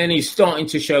brought some in, he's starting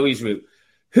to show his route.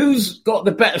 Who's got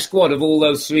the better squad of all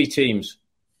those 3 teams?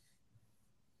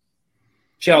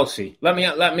 Chelsea. Let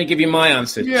me give you my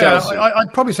answer. Yeah, Chelsea.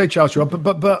 I'd probably say Chelsea,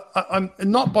 but I'm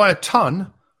not by a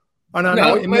ton. And I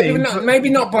know what you mean. Maybe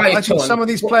not by a ton. I think some of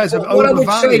these players have overvalued.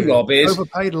 What I would say, Rob, is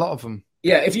overpaid a lot of them.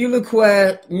 Yeah, if you look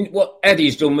what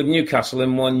Eddie's done with Newcastle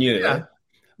in 1 year,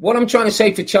 what I'm trying to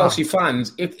say for Chelsea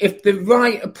fans, if the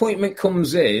right appointment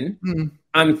comes in.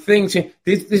 And things,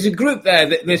 there's a group there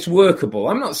that's workable.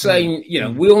 I'm not saying,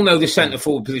 we all know the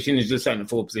centre-forward position is the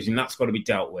centre-forward position. That's got to be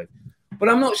dealt with. But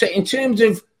I'm not saying, in terms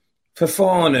of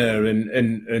Fofana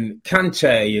and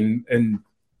Kante and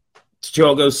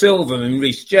Thiago Silva and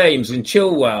Reece James and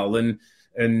Chilwell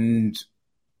and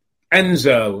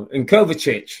Enzo and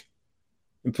Kovacic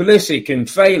and Pulisic and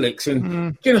Felix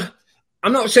and,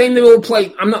 I'm not saying they're all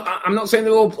playing. I'm not saying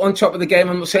they're all on top of the game.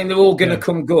 I'm not saying they're all going to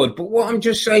come good. But what I'm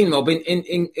just saying, Rob,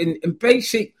 in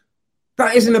basic,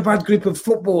 that isn't a bad group of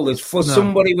footballers for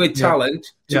somebody with talent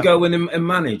to go in and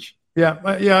manage. Yeah,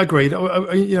 agreed.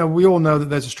 We all know that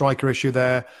there's a striker issue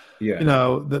there. Yeah.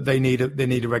 That they need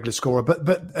a regular scorer.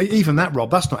 But even that, Rob,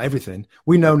 that's not everything.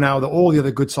 We know now that all the other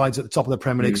good sides at the top of the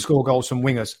Premier League score goals from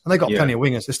wingers, and they got plenty of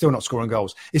wingers. They're still not scoring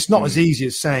goals. It's not as easy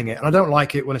as saying it, and I don't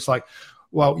like it when it's like,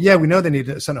 well, yeah, we know they need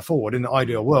a centre forward in the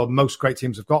ideal world. Most great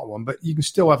teams have got one, but you can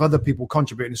still have other people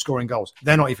contributing and scoring goals.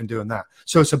 They're not even doing that.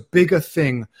 So it's a bigger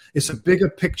thing. It's a bigger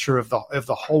picture of the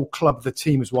whole club, the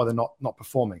team, is why they're not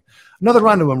performing. Another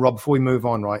random one, Rob, before we move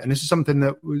on, right? And this is something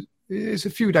that is a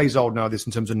few days old now, this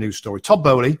in terms of news story. Todd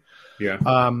Bowley,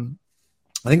 I think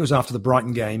it was after the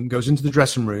Brighton game, goes into the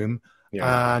dressing room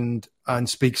and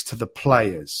speaks to the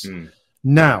players.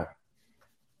 Now,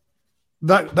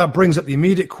 that brings up the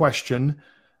immediate question: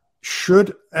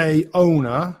 should a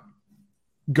owner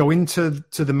go into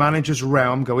the manager's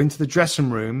realm, go into the dressing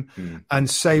room and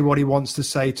say what he wants to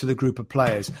say to the group of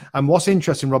players? And what's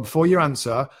interesting, Rob, before you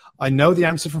answer, I know the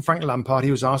answer from Frank Lampard.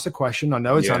 He was asked a question. I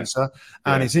know his answer.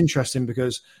 And it's interesting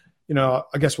because, I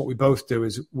guess what we both do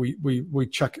is we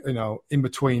check, in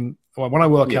between. When I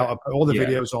work out, I put all the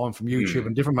videos on from YouTube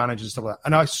and different managers and stuff like that.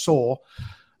 And I saw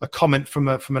a comment from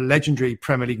a legendary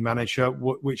Premier League manager,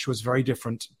 which was very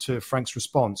different to Frank's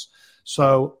response.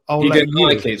 So he didn't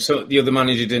like it. So the other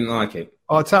manager didn't like it.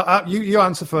 I'll tell you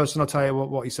answer first, and I'll tell you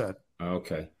what he said.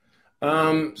 Okay.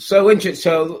 So interesting.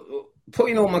 So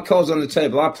putting all my cards on the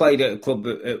table, I played at a club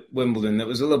at Wimbledon that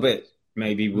was a little bit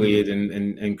maybe weird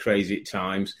and crazy at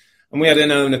times. And we had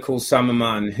an owner called Sam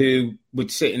Aman who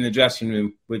would sit in the dressing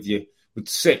room with you, would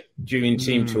sit during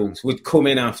team talks, would come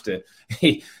in after.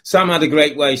 Sam had a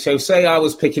great way. So say I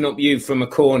was picking up you from a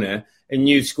corner and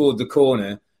you scored the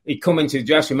corner, he'd come into the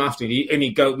dressing room after and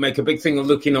he'd go make a big thing of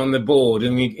looking on the board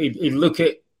and he'd look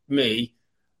at me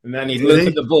and then he'd look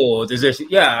at the board as if,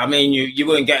 you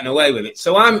weren't getting away with it.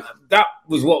 So that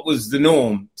was what was the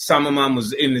norm. Sam Aman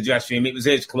was in the dressing room. It was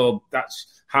his club.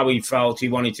 That's how he felt. He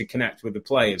wanted to connect with the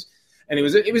players. And it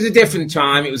was a different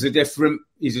time. He's a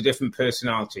different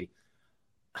personality.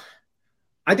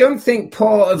 I don't think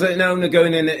part of an owner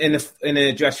going in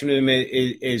a dressing room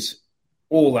is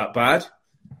all that bad,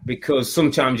 because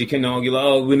sometimes you can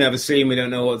argue, we never see him, we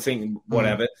don't know what to think,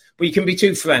 whatever. But you can be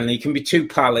too friendly, you can be too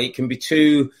pally,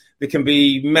 there can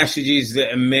be messages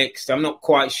that are mixed. I'm not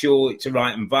quite sure it's the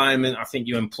right environment. I think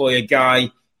you employ a guy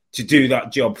to do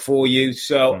that job for you.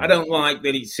 So I don't like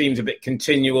that it seems a bit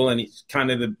continual and it's kind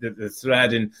of the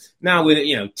thread. And now with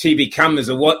TV cameras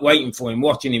are waiting for him,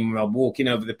 watching him, Rob, walking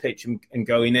over the pitch and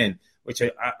going in, which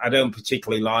I don't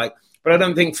particularly like. But I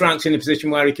don't think Frank's in a position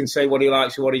where he can say what he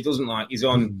likes or what he doesn't like. He's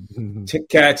on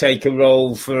caretaker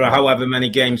role for however many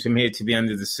games from here to the end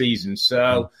of the season.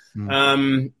 So,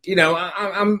 I'm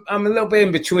a little bit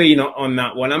in between on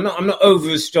that one. I'm not over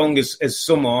as strong as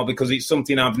some are, because it's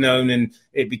something I've known and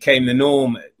it became the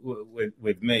norm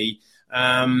with me.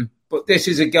 But this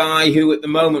is a guy who, at the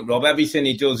moment, Rob, everything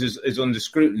he does is under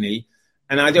scrutiny,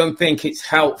 and I don't think it's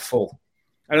helpful.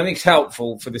 I don't think it's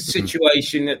helpful for the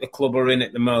situation that the club are in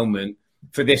at the moment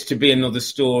for this to be another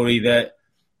story that,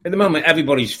 at the moment,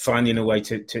 everybody's finding a way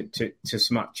to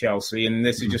smack Chelsea, and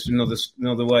this is just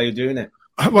another way of doing it.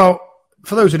 Well,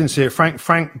 for those who didn't see it,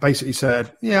 Frank basically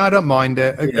said, I don't mind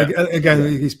it.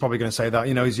 Again, he's probably going to say that.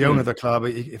 He's the owner of the club.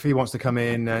 If he wants to come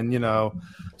in and,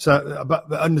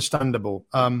 but understandable.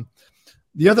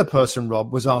 The other person,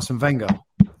 Rob, was Arsene Wenger,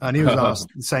 and he was asked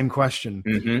the same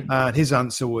question. And his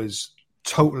answer was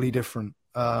totally different.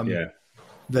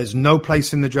 There's no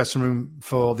place in the dressing room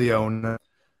for the owner.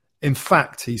 In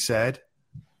fact, he said,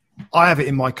 I have it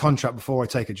in my contract before I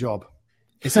take a job.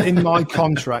 It's in my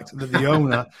contract that the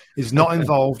owner is not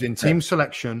involved in team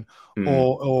selection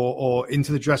or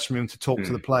into the dressing room to talk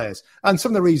to the players. And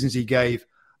some of the reasons he gave,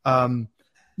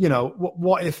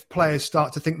 what if players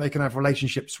start to think they can have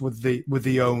relationships with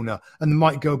the owner and they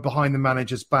might go behind the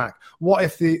manager's back? What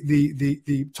if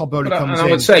the Todd Bowley comes in? I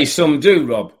would say some do,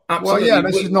 Rob. Absolutely. Well,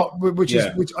 this is not,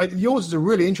 yours is a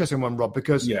really interesting one, Rob,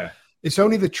 because it's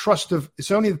only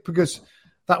because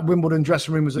that Wimbledon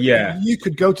dressing room was. You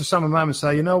could go to Sam Aman and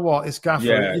say, you know what, it's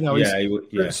Gaffer.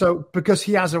 So because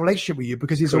he has a relationship with you,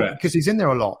 because he's in there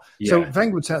a lot. So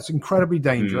Wenger would say that's incredibly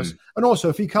dangerous. And also,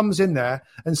 if he comes in there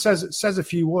and says a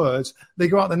few words, they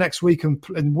go out the next week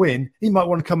and win. He might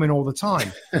want to come in all the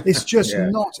time. It's just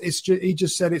not. It's just, he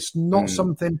just said it's not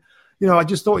something. I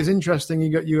just thought it was interesting.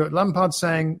 You got Lampard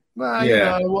saying,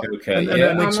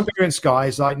 an experienced guy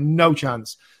is like, no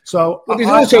chance. So, there's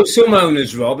also some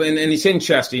owners, Rob, and it's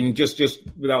interesting, just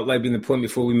without labelling the point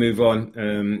before we move on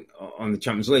the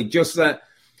Champions League, just that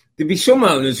there'd be some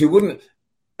owners who wouldn't.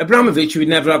 Abramovich would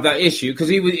never have that issue because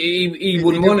he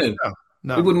wouldn't want to.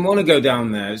 No. He wouldn't want to go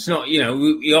down there. It's not,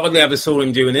 we hardly ever saw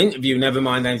him do an interview, never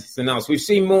mind anything else. We've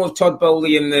seen more of Todd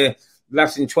Bowley in the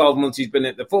less than 12 months he's been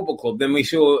at the football club than we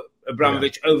saw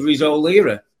Abramovich over his whole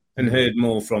era and heard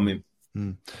more from him.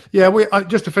 Yeah,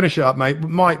 just to finish it up, mate,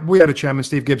 we had a chairman,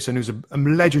 Steve Gibson, who's a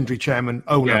legendary chairman,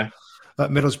 owner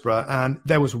at Middlesbrough, and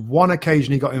there was one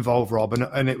occasion he got involved, Rob,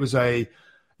 and it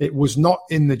was not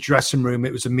in the dressing room.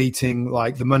 It was a meeting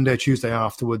like the Monday or Tuesday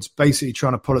afterwards, basically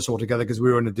trying to pull us all together because we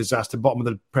were in a disaster, bottom of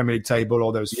the Premier League table,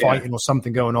 or there was fighting or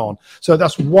something going on. So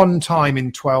that's one time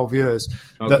in 12 years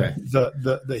that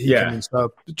he came in.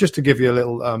 So just to give you a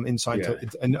little insight,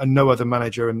 and no other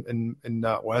manager and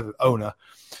whatever owner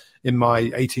in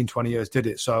my 18, 20 years did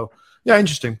it. So Yeah,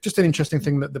 interesting. Just an interesting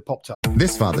thing that popped up.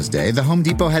 This Father's Day, the Home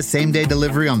Depot has same-day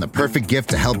delivery on the perfect gift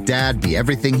to help Dad be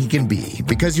everything he can be.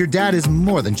 Because your dad is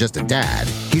more than just a dad.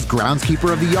 He's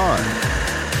groundskeeper of the yard,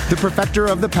 the perfecter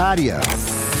of the patio,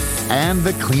 and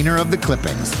the cleaner of the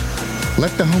clippings.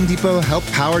 Let the Home Depot help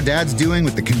power Dad's doing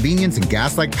with the convenience and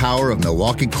gas-like power of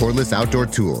Milwaukee cordless outdoor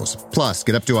tools. Plus,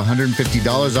 get up to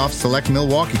 $150 off select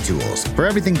Milwaukee tools. For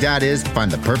everything Dad is, find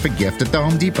the perfect gift at the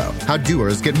Home Depot. How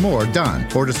doers get more done.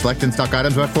 Order select and stock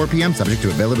items by 4 p.m. subject to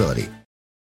availability.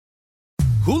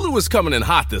 Hulu is coming in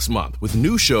hot this month with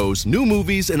new shows, new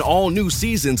movies, and all new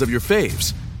seasons of your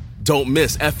faves. Don't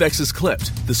miss FX's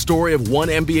Clipped, the story of one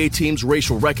NBA team's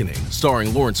racial reckoning,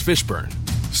 starring Lawrence Fishburne.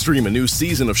 Stream a new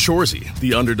season of Shoresy,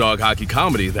 the underdog hockey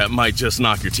comedy that might just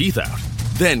knock your teeth out.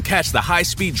 Then catch the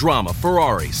high-speed drama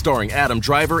Ferrari, starring Adam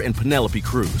Driver and Penelope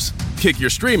Cruz. Kick your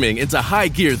streaming into high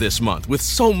gear this month with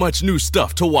so much new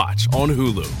stuff to watch on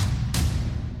Hulu.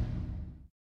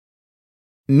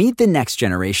 Meet the next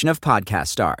generation of podcast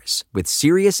stars with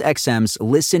SiriusXM's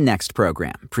Listen Next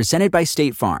program, presented by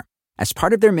State Farm. As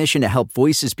part of their mission to help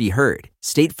voices be heard,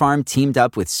 State Farm teamed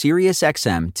up with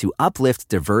SiriusXM to uplift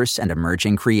diverse and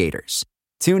emerging creators.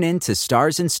 Tune in to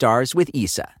Stars and Stars with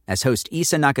Issa, as host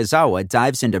Issa Nakazawa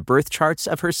dives into birth charts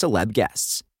of her celeb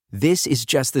guests. This is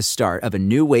just the start of a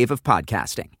new wave of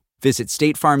podcasting. Visit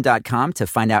statefarm.com to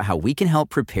find out how we can help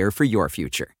prepare for your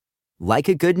future. Like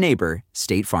a good neighbor,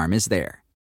 State Farm is there.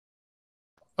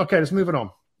 Okay, let's move it on.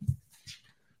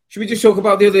 Should we just talk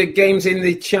about the other games in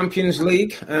the Champions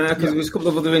League? Because there was a couple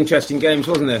of other interesting games,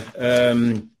 wasn't there?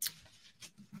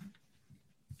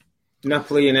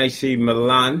 Napoli and AC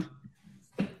Milan.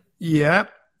 Yeah.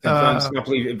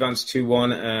 Napoli advanced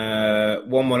 2-1.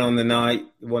 1-1 on the night,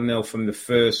 1-0 from the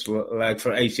first leg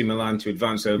for AC Milan to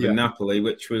advance over Napoli,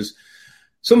 which was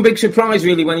some big surprise,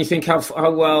 really, when you think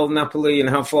how well Napoli and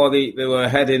how far they were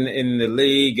ahead in the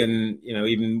league, and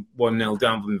even 1-0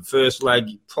 down from the first leg.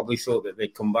 You probably thought that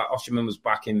they'd come back. Osimhen was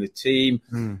back in the team,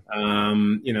 so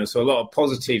a lot of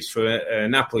positives for a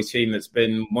Napoli team that's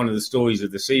been one of the stories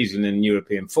of the season in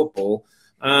European football.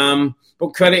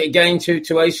 But credit again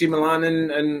to AC Milan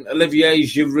and Olivier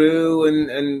Giroud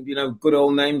and good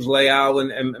old names, Leao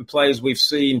and players we've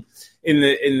seen in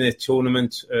the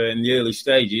tournament in the early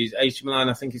stages. AC Milan,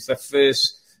 I think it's their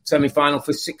first semi-final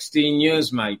for 16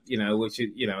 years, mate. Which is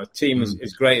a team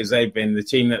as great as they've been. The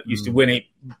team that used to win it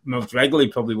most regularly,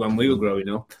 probably when we were growing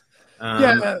up.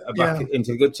 Back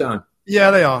into the good time. Yeah,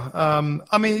 they are.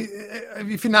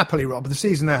 If you're Napoli, Rob, the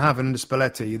season they're having under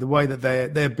Spalletti, the way that they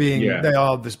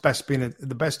are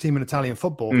the best team in Italian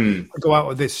football, to go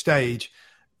out at this stage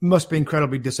must be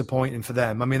incredibly disappointing for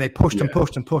them. I mean, they pushed and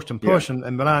pushed and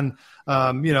Milan,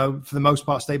 for the most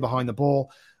part, stayed behind the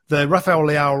ball. The Rafael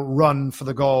Leao run for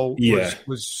the goal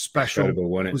was special.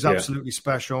 It was absolutely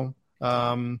special. He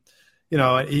also,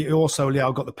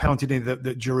 Leao got the penalty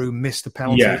that Giroud missed the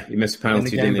penalty. Yeah, he missed the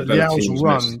penalty. But Leao's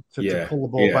run to pull the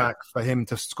ball back for him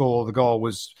to score the goal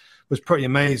was pretty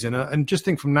amazing. And just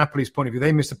think from Napoli's point of view,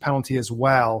 they missed a penalty as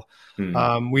well.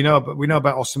 We know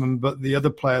about Osimhen, but the other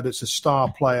player that's a star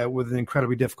player with an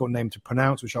incredibly difficult name to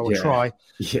pronounce, which I will try.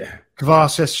 Yeah.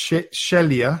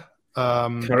 Kvaratskhelia.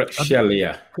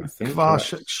 Kvaratskhelia.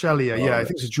 I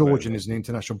think it's a Georgian, isn't he?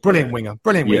 International. Brilliant winger,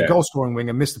 goal-scoring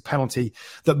winger. Missed the penalty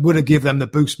that would have given them the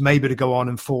boost maybe to go on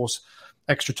and force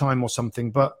extra time or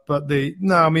something.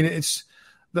 It's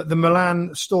the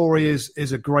Milan story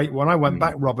is a great one. I went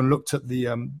back, Rob, and looked at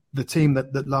the team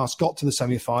that last got to the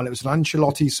semi-final. It was an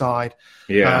Ancelotti side.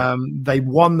 Yeah. They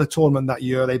won the tournament that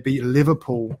year. They beat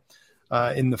Liverpool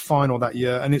in the final that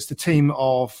year, and it's the team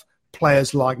of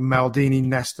players like Maldini,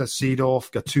 Nesta,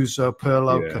 Seedorf, Gattuso,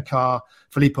 Pirlo, Kaká,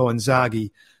 Filippo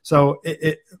Inzaghi. So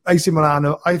AC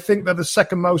Milan, I think they're the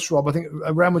second most, Rob. I think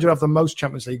Real Madrid have the most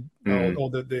Champions League or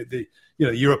the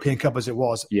European Cup as it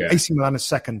was. Yeah. AC Milan is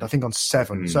second, I think, on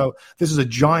 7. So this is a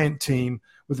giant team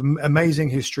with amazing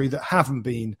history that haven't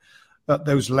been at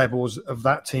those levels of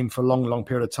that team for a long, long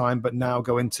period of time, but now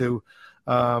go into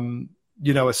a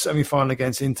semi-final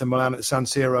against Inter Milan at the San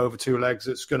Siro over 2 legs.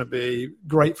 It's going to be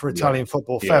great for Italian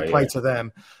football. Fair play to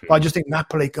them. But I just think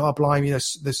Napoli, God blimey,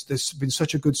 this has been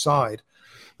such a good side.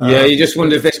 You just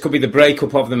wonder if this could be the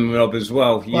breakup of them, Rob, as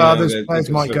well. Those players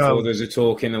might go. There's a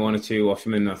talk in the 1 or 2.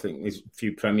 Osimhen, I think there's a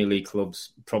few Premier League clubs,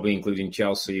 probably including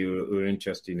Chelsea, who are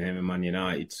interested in him and Man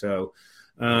United. So,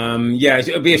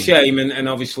 it would be a shame. And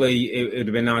obviously, it would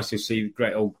have been nice to see a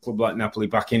great old club like Napoli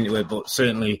back into it. But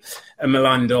certainly, a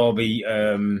Milan Derby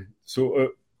sort of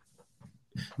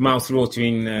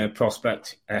mouth-watering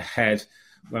prospect ahead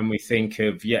when we think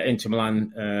of Inter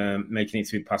Milan making it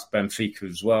through past Benfica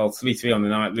as well. 3-3 on the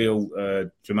night, real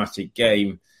dramatic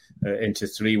game. into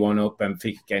 3-1 up.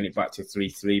 Benfica getting it back to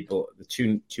 3-3, but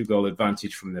the two-goal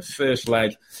advantage from the first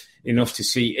leg, enough to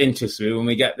see Inter through, and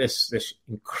we get this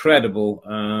incredible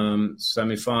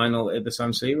semi-final at the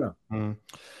San Siro.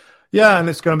 Yeah, and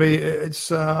it's going to be.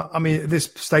 I mean,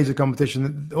 this stage of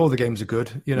competition, all the games are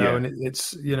good, and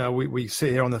it's we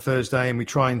sit here on the Thursday and we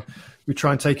try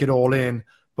and take it all in.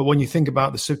 But when you think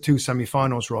about the two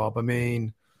semi-finals, Rob, I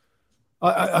mean,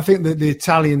 I think that the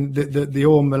Italian, the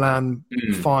All Milan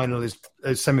final is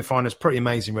semi-final is pretty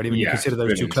amazing, really. When you consider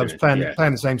those two clubs playing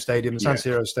the same stadium, the San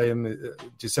Siro Stadium,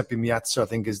 Giuseppe Meazza, I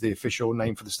think, is the official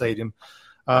name for the stadium,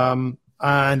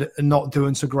 and not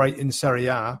doing so great in Serie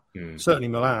A. Certainly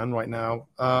Milan right now,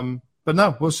 but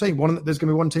no, we'll see. There's going to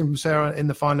be one team from Serie A in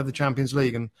the final of the Champions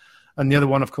League, and the other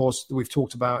one, of course, we've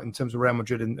talked about in terms of Real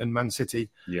Madrid and Man City.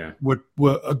 They are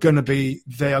going to be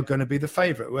the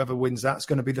favourite. Whoever wins that's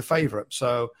going to be the favourite.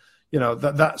 So,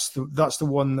 that's the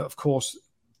one that, of course,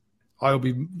 I'll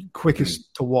be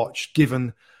quickest to watch,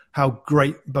 given how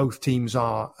great both teams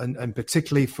are, and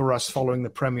particularly for us following the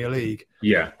Premier League.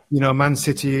 Man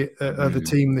City are the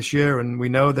team this year, and we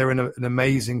know they're in an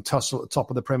amazing tussle at the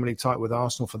top of the Premier League title with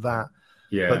Arsenal for that.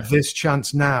 But this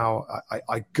chance now,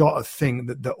 I got to think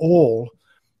that they're all,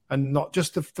 and not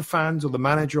just the fans or the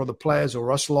manager or the players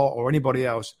or us lot or anybody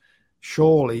else,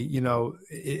 surely, it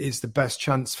is the best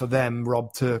chance for them,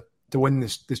 Rob, to win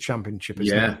this championship.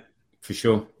 Isn't it? For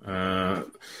sure.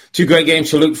 Two great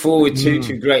games to look forward to,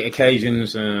 two great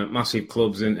occasions, massive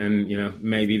clubs, and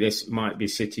maybe this might be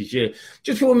City's year.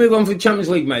 Just before we move on for the Champions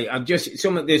League, mate,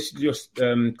 some of this just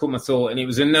caught my thought, and it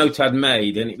was a note I'd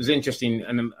made, and it was interesting,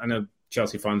 and I know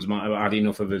Chelsea fans might have had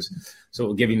enough of us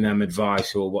sort of giving them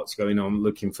advice or what's going on,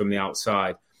 looking from the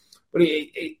outside. But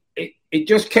it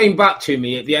just came back to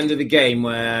me at the end of the game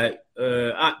where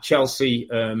at Chelsea,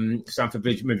 Stamford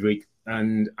Bridge, midweek,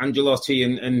 and Ancelotti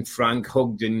and Frank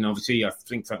hugged, and obviously I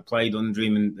think Frank played under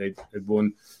him and they'd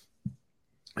won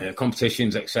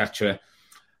competitions, etc.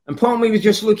 And part of me was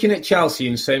just looking at Chelsea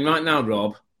and saying, right now,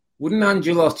 Rob, wouldn't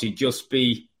Ancelotti just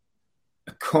be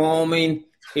a calming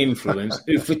influence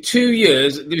who for 2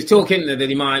 years, there was talk in there that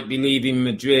he might be leaving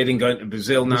Madrid and going to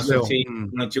Brazil national team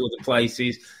and to other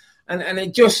places, and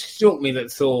it just struck me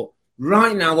that thought,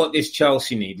 right now what this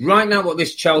Chelsea need, right now what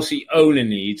this Chelsea owner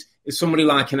needs is somebody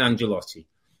like an Ancelotti,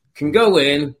 can go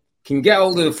in, can get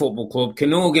hold of the football club,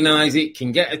 can organise it,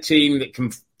 can get a team that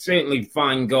can certainly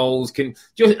find goals, and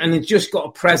it's just got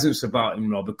a presence about him,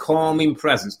 Rob, a calming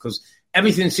presence, because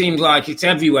everything seems like it's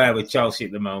everywhere with Chelsea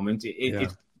at the moment.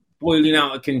 It's boiling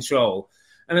out of control.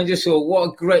 And I just thought,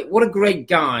 what a great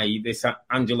guy this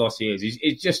Ancelotti is.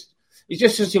 He's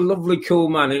just such a lovely, cool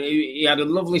man. And he had a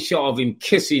lovely shot of him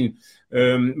kissing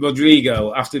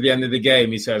Rodrigo after the end of the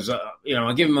game. He says,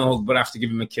 I give him a hug, but I have to give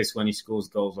him a kiss when he scores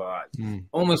goals like that.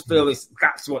 Almost feel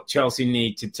that's what Chelsea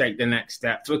need to take the next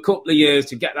step for a couple of years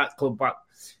to get that club back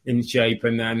in shape,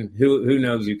 and then who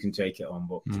knows who can take it on.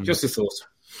 But just a thought.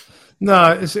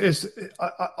 No,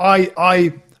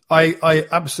 I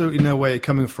absolutely know where you're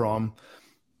coming from.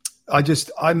 I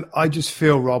just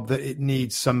feel, Rob, that it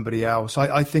needs somebody else.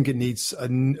 I think it needs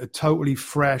a totally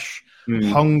fresh,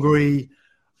 hungry,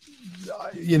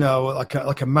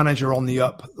 like a manager on the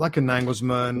up, like a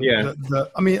Nagelsmann.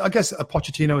 I guess a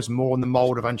Pochettino is more in the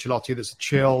mold of Ancelotti, that's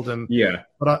chilled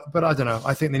but I don't know.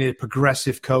 I think they need a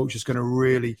progressive coach who's going to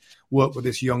really work with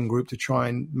this young group to try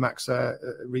and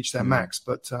reach their max.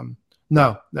 But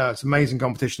No, it's amazing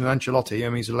competition. And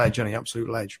Ancelotti, he's a ledge, an absolute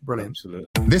ledge. Brilliant. Absolutely.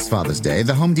 This Father's Day,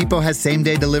 the Home Depot has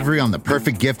same-day delivery on the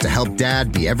perfect gift to help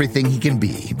Dad be everything he can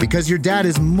be. Because your dad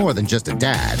is more than just a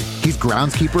dad. He's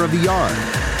groundskeeper of the yard,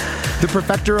 the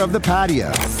perfecter of the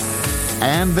patio,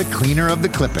 and the cleaner of the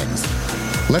clippings.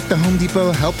 Let the Home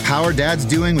Depot help power Dad's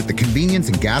doing with the convenience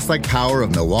and gas-like power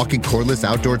of Milwaukee cordless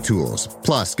outdoor tools.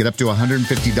 Plus, get up to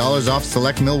 $150 off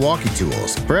select Milwaukee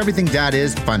tools. For everything Dad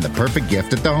is, find the perfect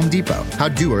gift at the Home Depot. How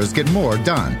doers get more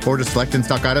done. Order select and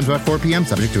stock items by 4 p.m.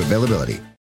 subject to availability.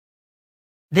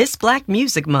 This Black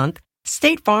Music Month,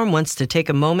 State Farm wants to take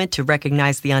a moment to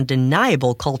recognize the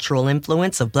undeniable cultural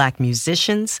influence of Black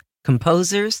musicians,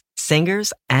 composers,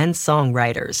 singers, and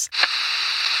songwriters.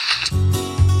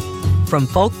 From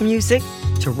folk music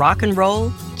to rock and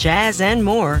roll, jazz, and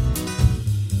more,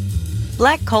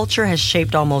 Black culture has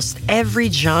shaped almost every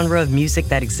genre of music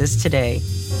that exists today.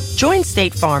 Join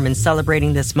State Farm in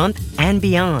celebrating this month and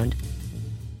beyond.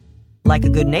 Like a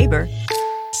good neighbor,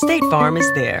 State Farm is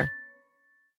there.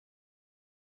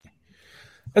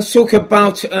 Let's talk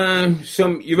about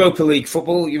some Europa League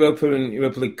football, Europa and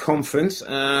Europa League Conference.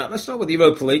 Let's start with the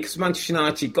Europa League, because Manchester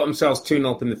United got themselves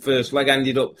 2-0 up in the first leg,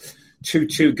 ended up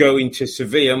 2-2 going to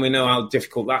Sevilla, and we know how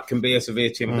difficult that can be. A Sevilla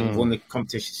team have won the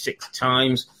competition 6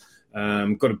 times.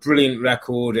 Got a brilliant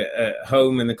record at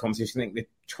home in the competition. I think the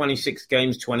 26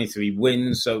 games, 23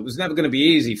 wins. So it was never going to be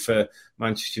easy for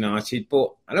Manchester United.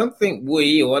 But I don't think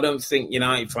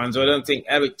United fans, I don't think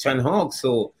Erik ten Hag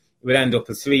thought it would end up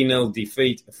a 3-0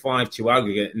 defeat, a 5-2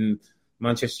 aggregate, and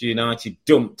Manchester United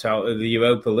dumped out of the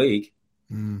Europa League.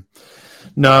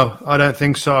 No, I don't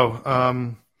think so.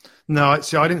 No,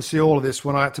 I didn't see all of this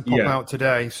when I had to pop out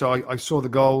today. So I saw the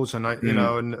goals and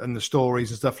and the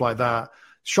stories and stuff like that.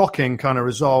 Shocking kind of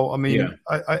result. I mean,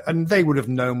 and they would have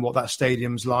known what that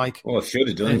stadium's like. Oh, should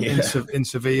have done in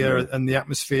Sevilla and the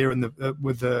atmosphere and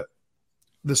with the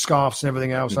scarves and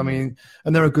everything else. I mean,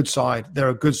 and they're a good side. They're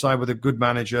a good side with a good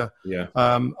manager. Yeah.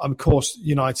 Of course,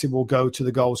 United will go to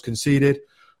the goals conceded.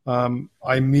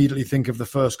 I immediately think of the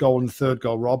first goal and the third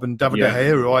goal, Rob, and David De Gea,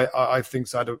 who I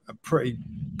think's had a pretty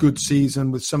good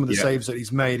season with some of the saves that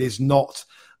he's made, is not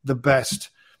the best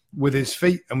with his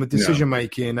feet and with decision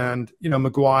making. And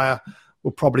Maguire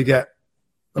will probably get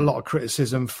a lot of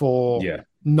criticism for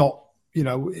not,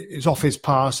 it's off his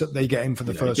pass that they get him for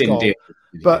the first goal.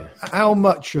 But how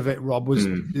much of it, Rob,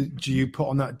 do you put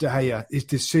on that De Gea, his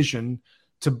decision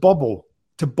to bobble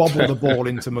the ball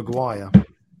into Maguire?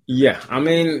 Yeah, I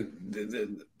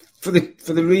mean, for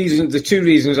the reasons, the two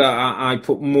reasons I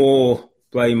put more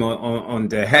blame on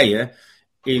De Gea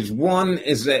is one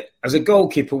is that as a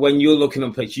goalkeeper, when you're looking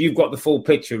at pitch, you've got the full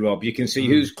picture, Rob. You can see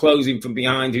who's closing from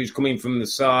behind, who's coming from the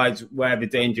sides, where the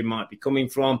danger might be coming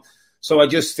from. So I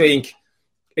just think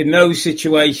in those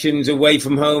situations, away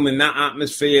from home, in that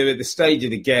atmosphere, at the stage of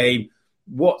the game,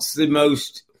 what's the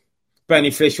most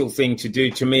beneficial thing to do?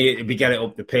 To me, it'd be get it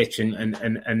up the pitch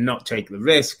and not take the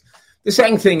risk. The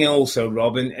second thing also,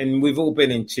 Rob, and we've all been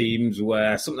in teams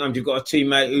where sometimes you've got a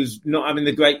teammate who's not having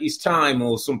the greatest time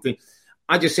or something.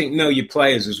 I just think know your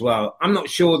players as well. I'm not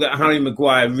sure that Harry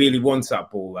Maguire really wants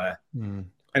that ball there. And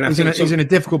he's in a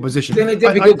difficult position. He's in a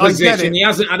difficult position. He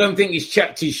hasn't. I don't think he's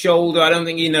checked his shoulder. I don't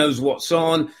think he knows what's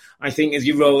on. I think as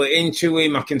you roll it into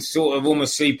him, I can sort of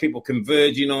almost see people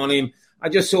converging on him. I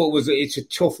just thought it's a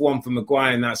tough one for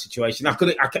Maguire in that situation. I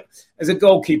can, as a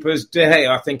goalkeeper, as De Gea,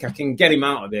 I think I can get him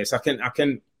out of this. I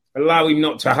can allow him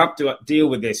not to have to deal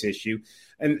with this issue.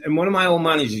 And one of my old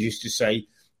managers used to say,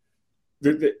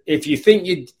 if you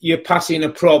think you're passing a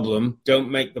problem,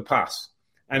 don't make the pass.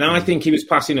 And I think he was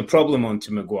passing a problem on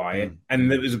to Maguire,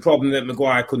 and it was a problem that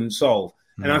Maguire couldn't solve.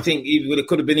 And I think it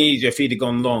could have been easier if he'd have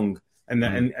gone long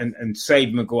and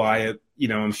saved Maguire.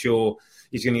 I'm sure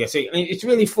he's going to get sick. I mean, it's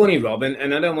really funny, Rob,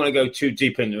 and I don't want to go too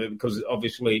deep into it because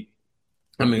obviously,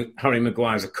 Harry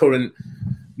Maguire's a current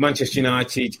Manchester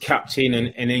United captain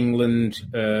and England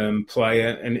player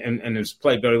and has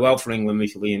played very well for England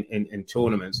recently in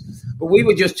tournaments. But we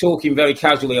were just talking very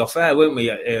casually off air, weren't we?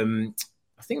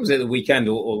 I think it was at the weekend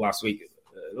or last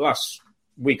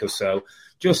week or so,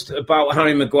 just about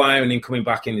Harry Maguire and him coming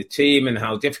back in the team and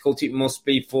how difficult it must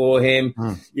be for him,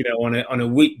 on a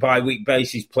week-by-week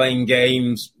basis, playing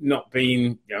games, not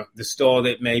being the star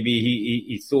that maybe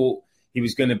he thought he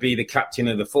was going to be, the captain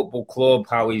of the football club,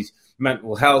 how his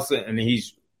mental health, and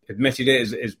he's admitted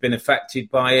it, has been affected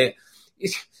by it.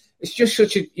 It's just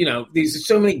such a, there's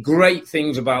so many great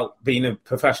things about being a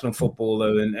professional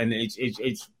footballer, and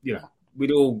it's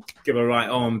we'd all give a right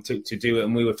arm to do it,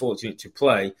 and we were fortunate to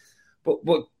play.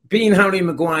 But being Harry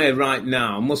Maguire right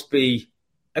now must be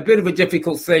a bit of a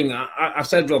difficult thing. I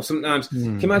said, Rob, sometimes,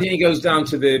 can you imagine he goes down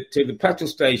to the petrol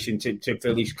station to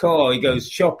fill his car, he goes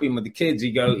shopping with the kids,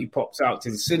 he pops out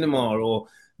to the cinema, or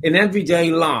in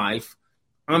everyday life,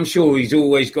 I'm sure he's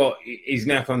always got his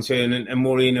neck on turn and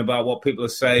worrying about what people are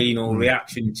saying or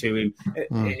reaction to him.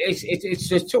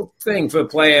 It's a tough thing for a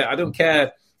player. I don't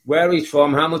care where he's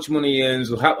from, how much money he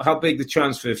earns, or how big the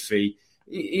transfer fee.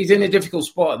 He's in a difficult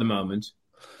spot at the moment.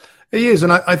 He is,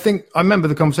 and I think I remember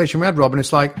the conversation we had, Rob, and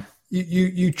it's like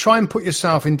you try and put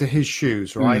yourself into his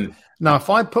shoes, right? Now, if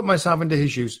I put myself into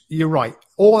his shoes, you're right.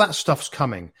 All that stuff's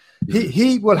coming.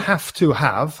 He will have to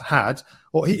have had,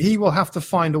 or he will have to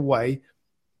find a way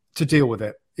to deal with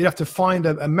it. He'd have to find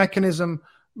a mechanism,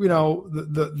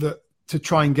 to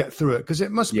try and get through it, because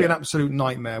it must be an absolute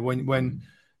nightmare when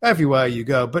everywhere you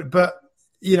go. But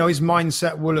his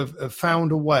mindset will have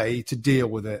found a way to deal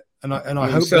with it. And I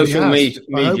hope social media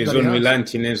is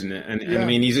unrelenting, isn't it? And I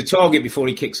mean, he's a target before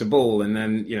he kicks a ball, and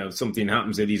then something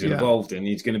happens that he's involved in.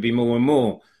 He's going to be more and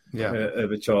more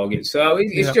of a target. So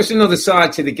it's just another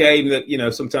side to the game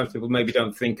that sometimes people maybe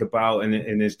don't think about,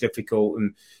 and is difficult.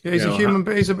 And he's a human,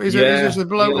 he's just a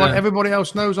bloke like everybody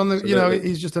else knows. On the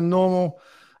he's just a normal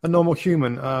a normal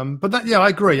human. But I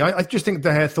agree. I just think De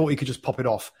Gea thought he could just pop it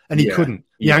off, and he couldn't.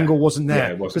 The angle wasn't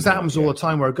there. Because that happens all the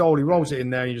time where a goalie rolls it in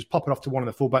there and you just pop it off to one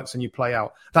of the fullbacks and you play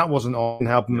out. That wasn't on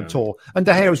Album at all. And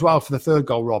De Gea as well for the third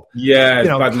goal, Rob. Yeah,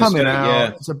 coming mistake,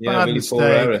 out. It's a bad really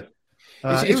mistake.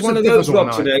 It's one of those,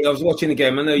 Rob, today. I was watching the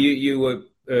game. I know you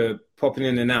were popping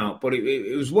in and out, but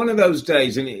it was one of those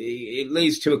days, and it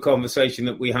leads to a conversation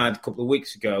that we had a couple of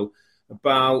weeks ago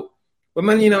about when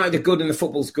Man United are good and the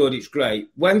football's good, it's great.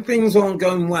 When things aren't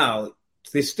going well,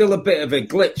 there's still a bit of a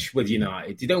glitch with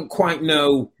United. You don't quite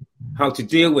know how to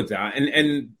deal with that.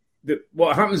 And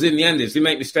what happens in the end is they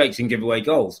make mistakes and give away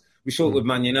goals. We saw it with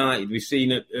Man United. We've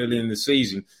seen it early in the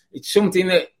season. It's something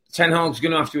that Ten Hag's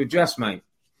going to have to address, mate.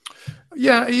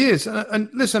 Yeah, he is. And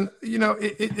listen,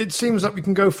 it seems like we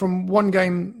can go from one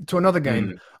game to another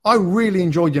game. I really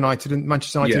enjoyed United and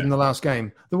Manchester United in the last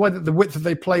game. The way that the width that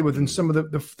they play with and some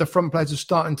of the front players are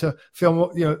starting to feel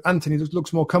more, Anthony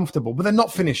looks more comfortable, but they're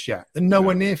not finished yet. They're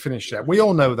nowhere near finished yet. We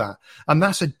all know that. And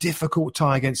that's a difficult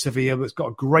tie against Sevilla that's got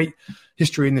a great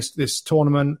history in this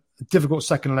tournament, a difficult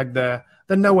second leg there.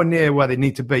 They're nowhere near where they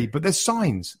need to be, but there's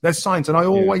signs. And I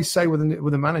always say with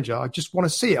a manager, I just want to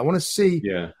see it. I want to see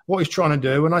what he's trying to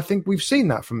do. And I think we've seen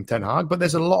that from Ten Hag, but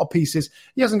there's a lot of pieces.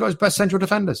 He hasn't got his best central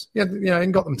defenders. He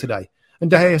ain't got them today. And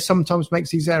De Gea sometimes makes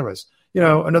these errors. It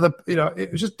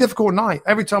was just a difficult night.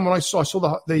 Every time when I saw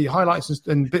the highlights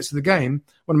and bits of the game,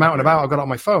 when I'm out and about, I got on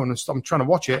my phone and I'm trying to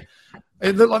watch it.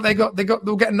 It looked like they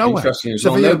were getting nowhere. Interesting.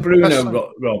 No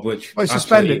Bruno, Rob, which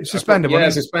suspended. Suspended.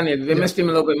 They missed him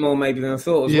a little bit more maybe than I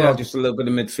thought as well. Just a little bit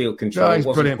of midfield control. It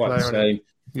wasn't quite the same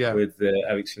with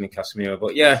Eriksen and Casemiro.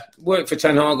 But work for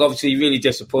Ten Hag. Obviously, really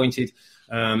disappointed.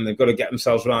 They've got to get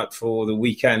themselves right for the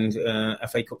weekend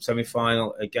FA Cup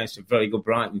semi-final against a very good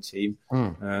Brighton team,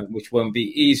 which won't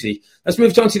be easy. Let's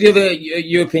move on to the other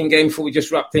European game before we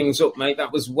just wrap things up, mate.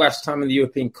 That was West Ham in the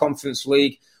European Conference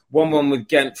League. 1-1 with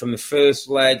Genk from the first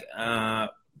leg.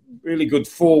 Really good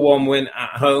 4-1 win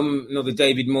at home. Another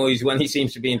David Moyes, when he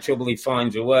seems to be in trouble, he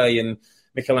finds a way. And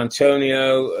Mikel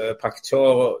Antonio,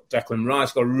 Pacatoro, Declan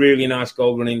Rice got a really nice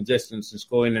goal running distance and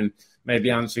scoring, and maybe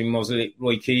answering Mosley,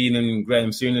 Roy Keane and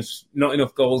Graham Souness. Not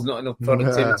enough goals, not enough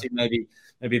productivity.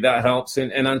 Maybe that helps.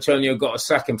 And Antonio got a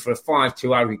second for a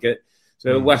 5-2 aggregate.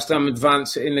 So West Ham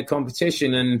advance in the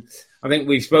competition. And I think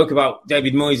we spoke about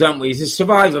David Moyes, haven't we? He's a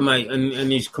survivor, mate,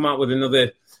 and he's come out with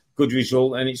another good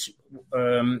result. And it's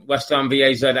West Ham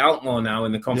VAZ Alkmaar now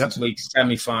in the Conference League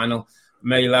semi-final,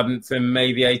 May 11th and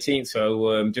May the 18th.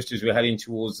 So just as we're heading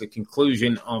towards the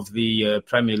conclusion of the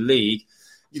Premier League,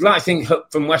 you'd like to think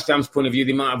from West Ham's point of view,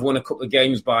 they might have won a couple of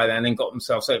games by then and got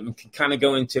themselves out and can kind of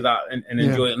go into that and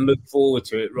enjoy it and look forward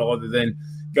to it rather than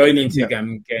going into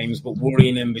games but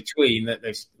worrying in between that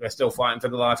they're still fighting for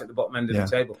the life at the bottom end of the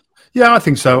table. Yeah, I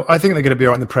think so. I think they're going to be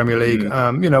all right in the Premier League.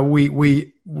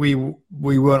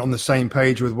 We weren't on the same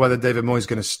page with whether David Moyes is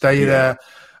going to stay there.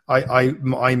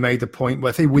 I made the point where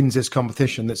if he wins this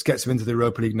competition, that gets him into the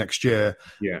Europa League next year.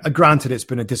 Granted, it's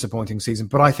been a disappointing season,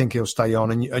 but I think he'll stay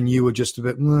on. And you were just a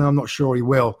bit, I'm not sure he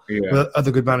will. With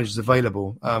other good managers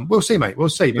available, we'll see, mate. We'll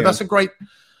see. But that's a great,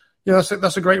 that's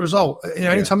a great result.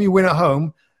 Anytime you win at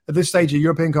home at this stage of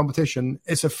European competition,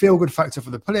 it's a feel-good factor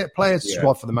for the players,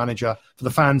 squad, for the manager, for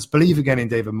the fans. Believe again in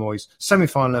David Moyes.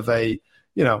 Semi-final of a.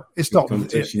 It's not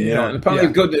competition. And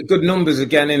apparently good numbers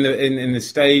again in the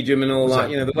stadium and all that.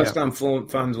 The West Ham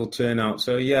fans will turn out.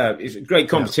 So it's a great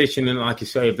competition. And like you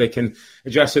say, if they can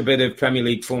address a bit of Premier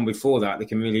League form before that, they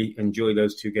can really enjoy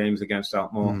those two games against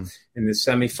Alkmaar in the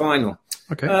semi-final.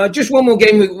 Okay. Just one more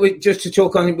game just to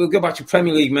talk on. We'll go back to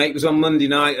Premier League, mate. It was on Monday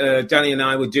night. Danny and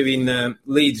I were doing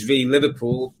Leeds v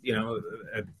Liverpool.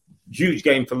 A huge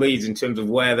game for Leeds in terms of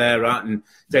where they're at. And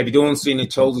David Ornstein had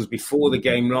told us before the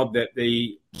game, Rob, that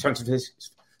the San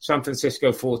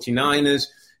Francisco 49ers,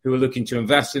 who are looking to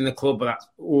invest in the club, but that's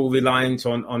all reliant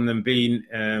on them being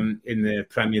in the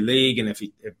Premier League. And if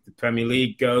the Premier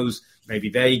League goes, maybe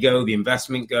they go, the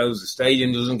investment goes, the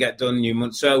stadium doesn't get done, new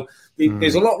month. So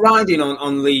there's a lot riding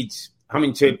on Leeds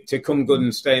having to come good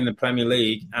and stay in the Premier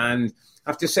League. And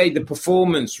I have to say the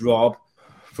performance, Rob,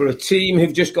 for a team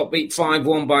who've just got beat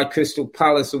 5-1 by Crystal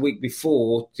Palace a week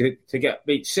before, to get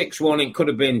beat 6-1, it could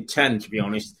have been 10, to be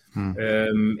honest, in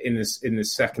the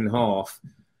second half.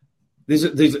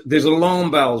 There's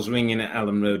alarm bells ringing at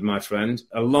Elland Road, my friend.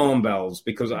 Alarm bells,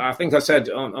 because I think I said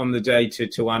on the day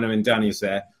to Anna and Danny's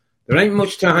there ain't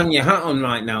much to hang your hat on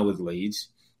right now with Leeds.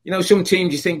 Some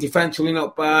teams you think defensively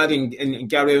not bad, and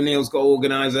Gary O'Neill's got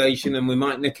organisation, and we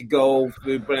might nick a goal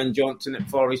through Brennan Johnson at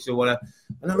Forest or whatever.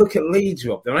 And I look at Leeds,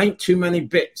 Rob, there ain't too many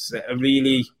bits that are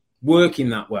really working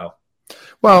that well.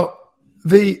 Well,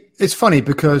 It's funny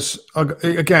because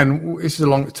again, this is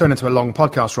turned into a long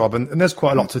podcast, Rob, and there's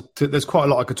quite a lot there's quite a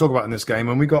lot I could talk about in this game.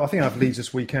 And I think I have Leeds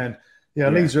this weekend. Yeah,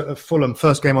 Leeds are at Fulham,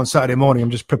 first game on Saturday morning.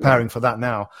 I'm just preparing for that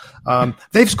now.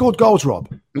 They've scored goals, Rob.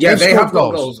 Yeah, they have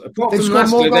got goals. Apart from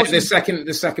Leicester,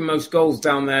 the second most goals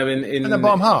down there in the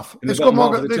bottom half. They've scored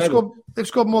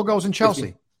more goals than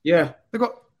Chelsea. Yeah,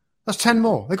 that's 10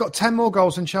 more. They've got 10 more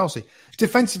goals than Chelsea.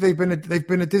 Defensively, they've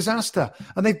been a disaster,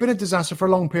 and they've been a disaster for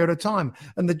a long period of time.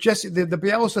 And the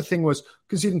Bielsa thing was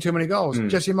conceding too many goals.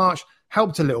 Jesse Marsch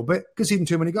helped a little bit, conceding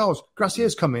too many goals.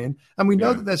 Gracia's come in, and we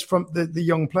know that there's from the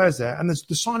young players there, and there's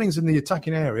the signings in the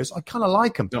attacking areas. I kind of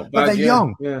like them, but they're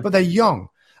young. Yeah. But they're young.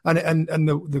 And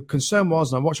the concern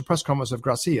was, and I watched a press conference of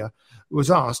Gracia,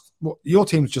 was asked, well, your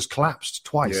team's just collapsed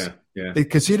twice. Yeah. They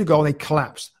conceded a goal and they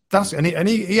collapsed. He didn't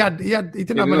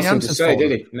have many answers to say, for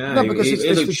did he? No, because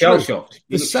he looked shell-shocked.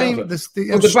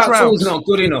 The back four's not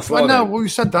good enough. We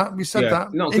said that.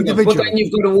 Not individually. But then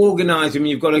you've got to organise them.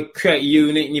 You've got to create a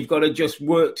unit, and you've got to just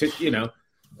work to.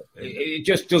 It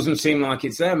just doesn't seem like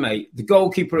it's there, mate. The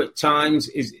goalkeeper at times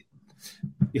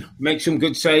makes some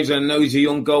good saves. I know he's a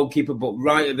young goalkeeper, but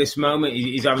right at this moment,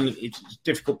 he's having it's a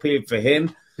difficult period for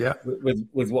him. Yeah,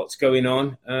 with what's going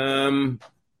on.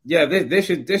 Yeah, they're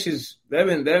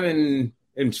in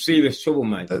serious trouble,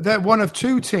 mate. They're one of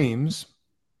two teams,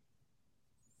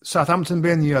 Southampton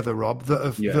being the other, Rob,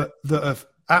 that have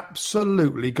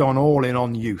absolutely gone all in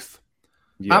on youth.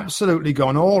 Yeah. Absolutely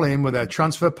gone all in with their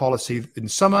transfer policy in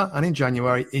summer and in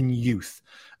January in youth,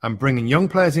 and bringing young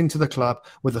players into the club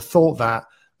with the thought that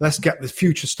let's get the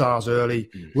future stars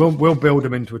early. We'll build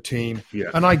them into a team.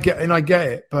 Yeah. And I get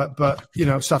it, but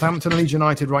Southampton and Leeds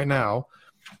United right now.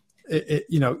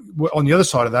 On the other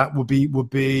side of that would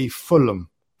be Fulham.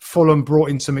 Fulham brought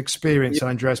in some experience, and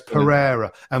Andreas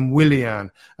Pereira and Willian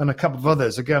and a couple of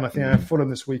others. Again, I think I have Fulham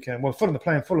this weekend. Well, Fulham are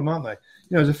playing Fulham, aren't they?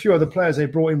 There's a few other players they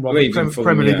brought in, Rob,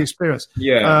 Premier League experience.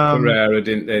 Yeah, Pereira,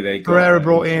 didn't they? Pereira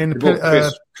brought in.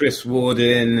 Chris Ward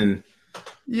in. And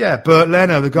Bert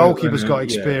Leno, the goalkeeper's got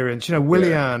experience.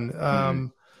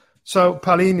 Willian. So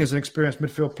Palhinha's an experienced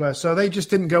midfield player. So they just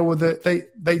didn't go with it.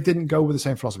 They didn't go with the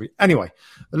same philosophy. Anyway,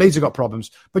 the Leeds have got problems.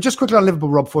 But just quickly on Liverpool,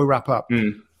 Rob, before we wrap up.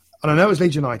 And I know it's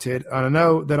Leeds United, and I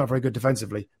know they're not very good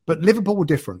defensively, but Liverpool were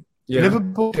different. Yeah.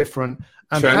 Liverpool different.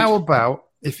 And Trent. How about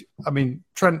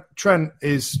Trent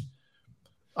is.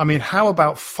 How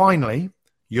about finally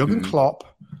Jurgen Klopp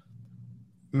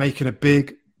making a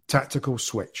big tactical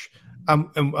switch? And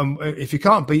if you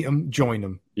can't beat them, join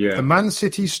them. Yeah. The Man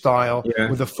City style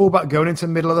with the fullback going into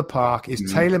the middle of the park is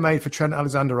tailor-made for Trent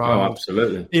Alexander-Arnold. Oh,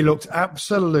 absolutely. He looked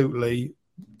absolutely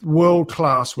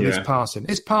world-class with his passing.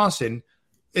 His passing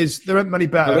there aren't many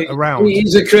better around.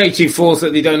 He's a creative force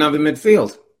that they don't have in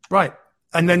midfield. Right.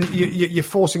 And then you're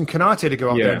forcing Konate to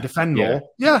go out there and defend more.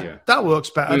 Yeah, that works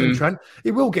better than Trent.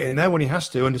 He will get in there when he has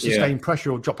to, and to sustain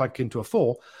pressure or drop back into a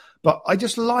 4. But I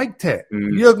just liked it.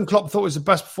 Jurgen Klopp thought it was the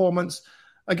best performance.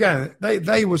 Again,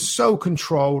 they were so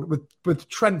controlled with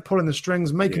Trent pulling the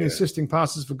strings, making assisting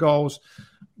passes for goals,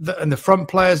 and the front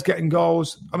players getting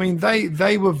goals.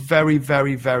 They were very,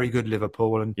 very, very good,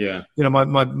 Liverpool. And my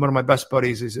one of my best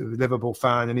buddies is a Liverpool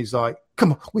fan, and he's like,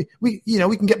 "Come on, we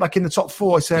can get back in the top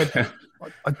 4." I said,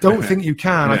 "I don't think you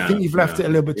can. I think you've left it a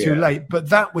little bit too late." But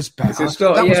that was better.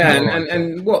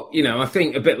 And what I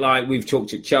think a bit like we've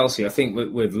talked at Chelsea. I think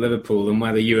with Liverpool and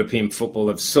whether European football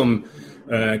of some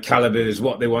caliber is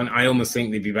what they want, I almost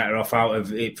think they'd be better off out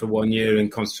of it for 1 year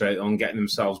and concentrate on getting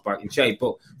themselves back in shape.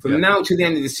 But from now to the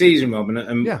end of the season, Rob,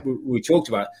 and we talked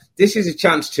about it, this is a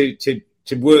chance to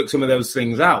work some of those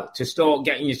things out, to start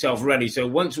getting yourself ready. So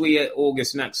once we hit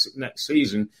August next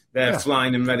season, they're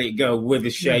flying and ready to go with a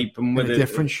shape and with a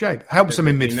different shape. Helps them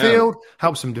in midfield,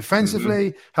 helps them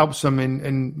defensively, helps them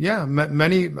in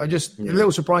many. I just a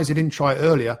little surprised they didn't try it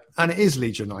earlier, and it is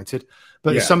Leeds United.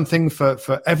 But it's something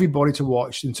for everybody to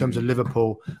watch in terms of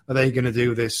Liverpool. Are they going to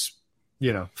do this,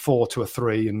 4 to a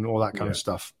 3 and all that kind of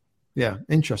stuff? Yeah,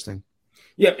 interesting.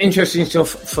 Yeah, interesting stuff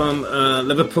from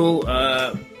Liverpool.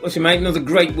 Listen, mate, another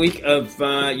great week of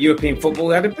European football.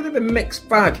 We had a bit of a mixed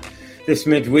bag this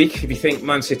midweek. If you think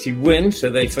Man City win,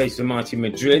 so they face the mighty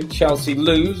Madrid. Chelsea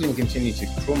lose and continue to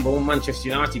crumble. Manchester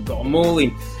United got a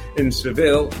mauling in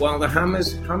Seville, while the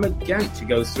Hammers hammered Genk to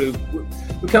go through.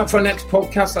 Look out for our next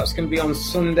podcast. That's going to be on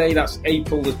Sunday. That's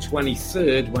April the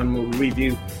 23rd, when we'll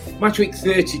review match week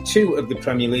 32 of the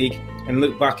Premier League and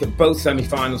look back at both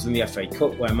semi-finals in the FA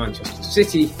Cup, where Manchester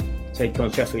City take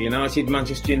on Sheffield United.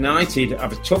 Manchester United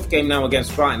have a tough game now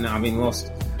against Brighton, having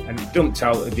lost and dumped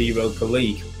out of the Europa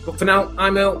League. But for now,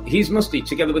 I'm Earl, he's Musty,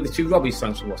 together with the two Robbies.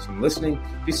 Thanks for watching and listening.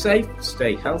 Be safe,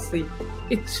 stay healthy.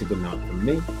 It's a good night from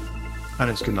me. and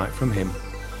it's good night from him.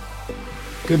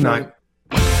 Good night.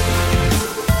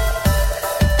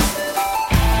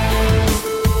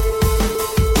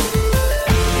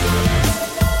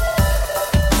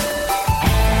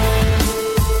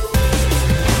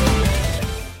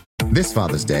 This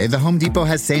Father's Day, the Home Depot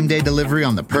has same-day delivery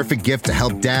on the perfect gift to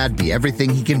help Dad be everything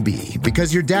he can be.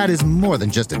 Because your dad is more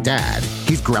than just a dad.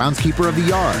 He's groundskeeper of the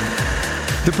yard,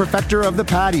 the perfecter of the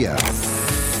patio,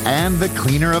 and the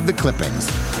cleaner of the clippings.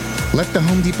 Let the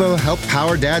Home Depot help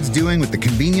power Dad's doing with the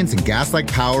convenience and gas-like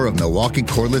power of Milwaukee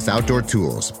cordless outdoor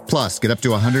tools. Plus, get up to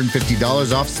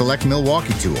 $150 off select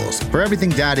Milwaukee tools. For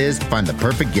everything Dad is, find the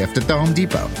perfect gift at the Home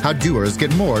Depot. How doers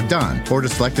get more done. Order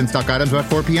select and stock items by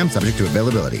 4 p.m. subject to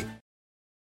availability.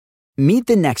 Meet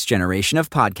the next generation of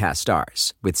podcast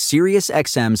stars with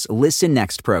SiriusXM's Listen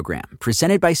Next program,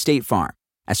 presented by State Farm.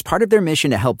 As part of their mission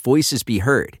to help voices be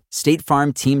heard, State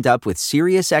Farm teamed up with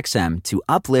SiriusXM to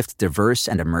uplift diverse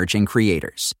and emerging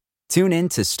creators. Tune in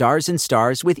to Stars and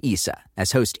Stars with Issa,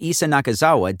 as host Issa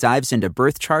Nakazawa dives into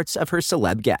birth charts of her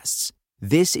celeb guests.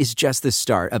 This is just the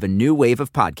start of a new wave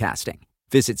of podcasting.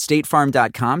 Visit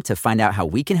statefarm.com to find out how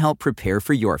we can help prepare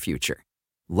for your future.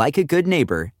 Like a good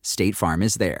neighbor, State Farm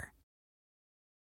is there.